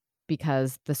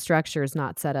 Because the structure is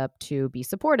not set up to be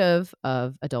supportive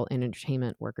of adult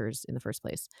entertainment workers in the first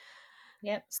place.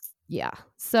 Yep. Yeah.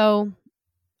 So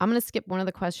I'm going to skip one of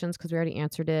the questions because we already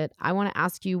answered it. I want to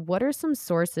ask you, what are some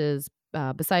sources,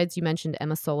 besides you mentioned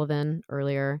Emma Sullivan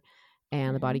earlier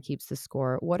and The Body Keeps the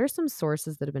Score, what are some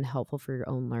sources that have been helpful for your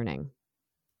own learning?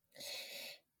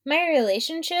 My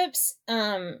relationships,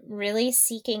 really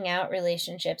seeking out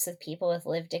relationships with people with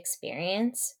lived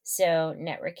experience. So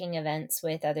networking events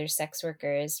with other sex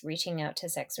workers, reaching out to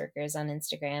sex workers on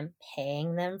Instagram,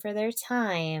 paying them for their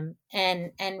time,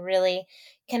 and really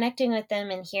connecting with them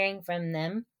and hearing from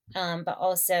them. But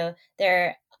also there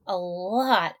are a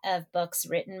lot of books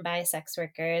written by sex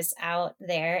workers out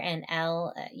there. And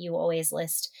Elle, you always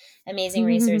list amazing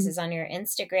resources on your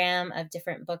Instagram of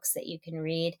different books that you can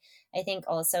read. I think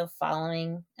also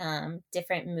following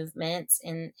different movements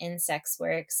in sex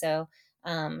work. So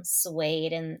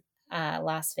Suede in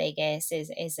Las Vegas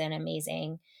is an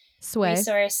amazing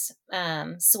resource.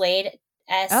 Suede,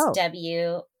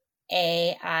 SWAID.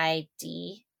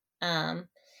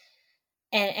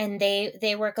 And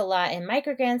they work a lot in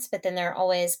microgrants, but then they're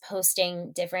always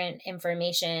posting different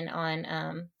information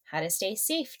on how to stay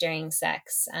safe during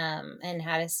sex and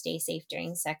how to stay safe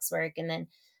during sex work. And then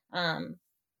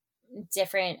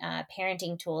different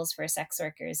parenting tools for sex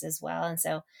workers as well. And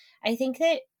so I think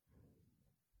that,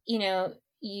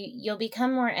 you'll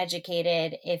become more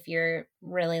educated if you're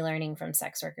really learning from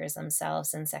sex workers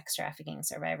themselves and sex trafficking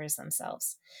survivors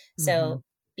themselves. So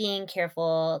being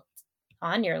careful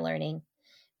on your learning,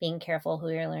 being careful who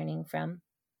you're learning from.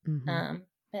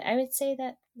 But I would say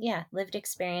that, lived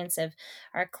experience of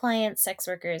our clients, sex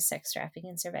workers, sex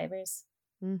trafficking survivors.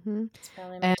 Mm-hmm. It's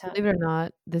probably my And top. believe it or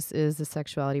not, this is a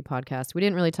sexuality podcast. We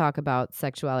didn't really talk about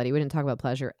sexuality. We didn't talk about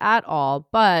pleasure at all.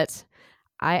 But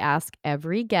I ask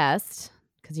every guest,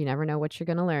 because you never know what you're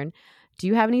going to learn, do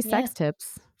you have any sex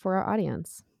tips for our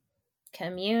audience?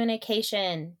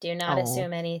 Communication. Do not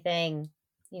assume anything.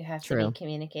 You have to be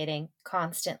communicating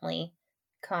constantly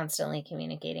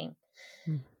communicating.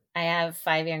 I have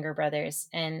 5 younger brothers,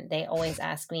 and they always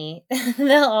ask me,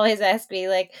 they'll always ask me,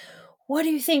 like, what do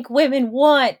you think women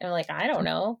want? I'm like, I don't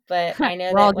know. But I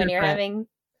know that when you're having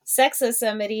sex with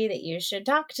somebody, that you should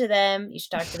talk to them. You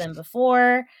should talk to them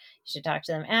before. You should talk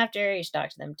to them after. You should talk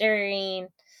to them during.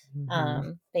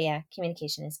 But yeah,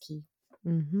 communication is key.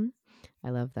 Mm-hmm. I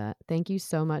love that. Thank you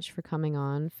so much for coming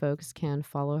on. Folks can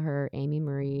follow her, Amy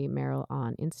Marie Merrill,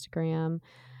 on Instagram,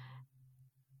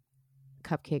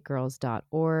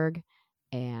 cupcakegirls.org,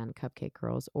 and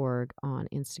cupcakegirls.org on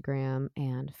Instagram,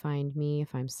 and find me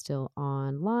if I'm still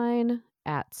online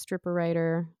at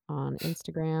stripperwriter on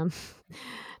Instagram.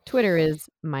 Twitter is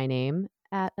my name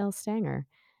at Elle Stanger,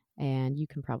 and you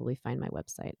can probably find my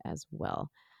website as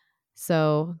well.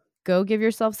 So go give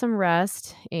yourself some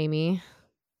rest, Amy.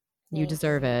 You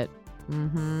deserve it.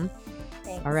 Mm-hmm.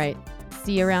 Thanks. All right.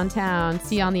 See you around town.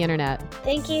 See you on the internet.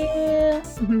 Thank you.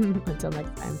 Until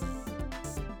next time.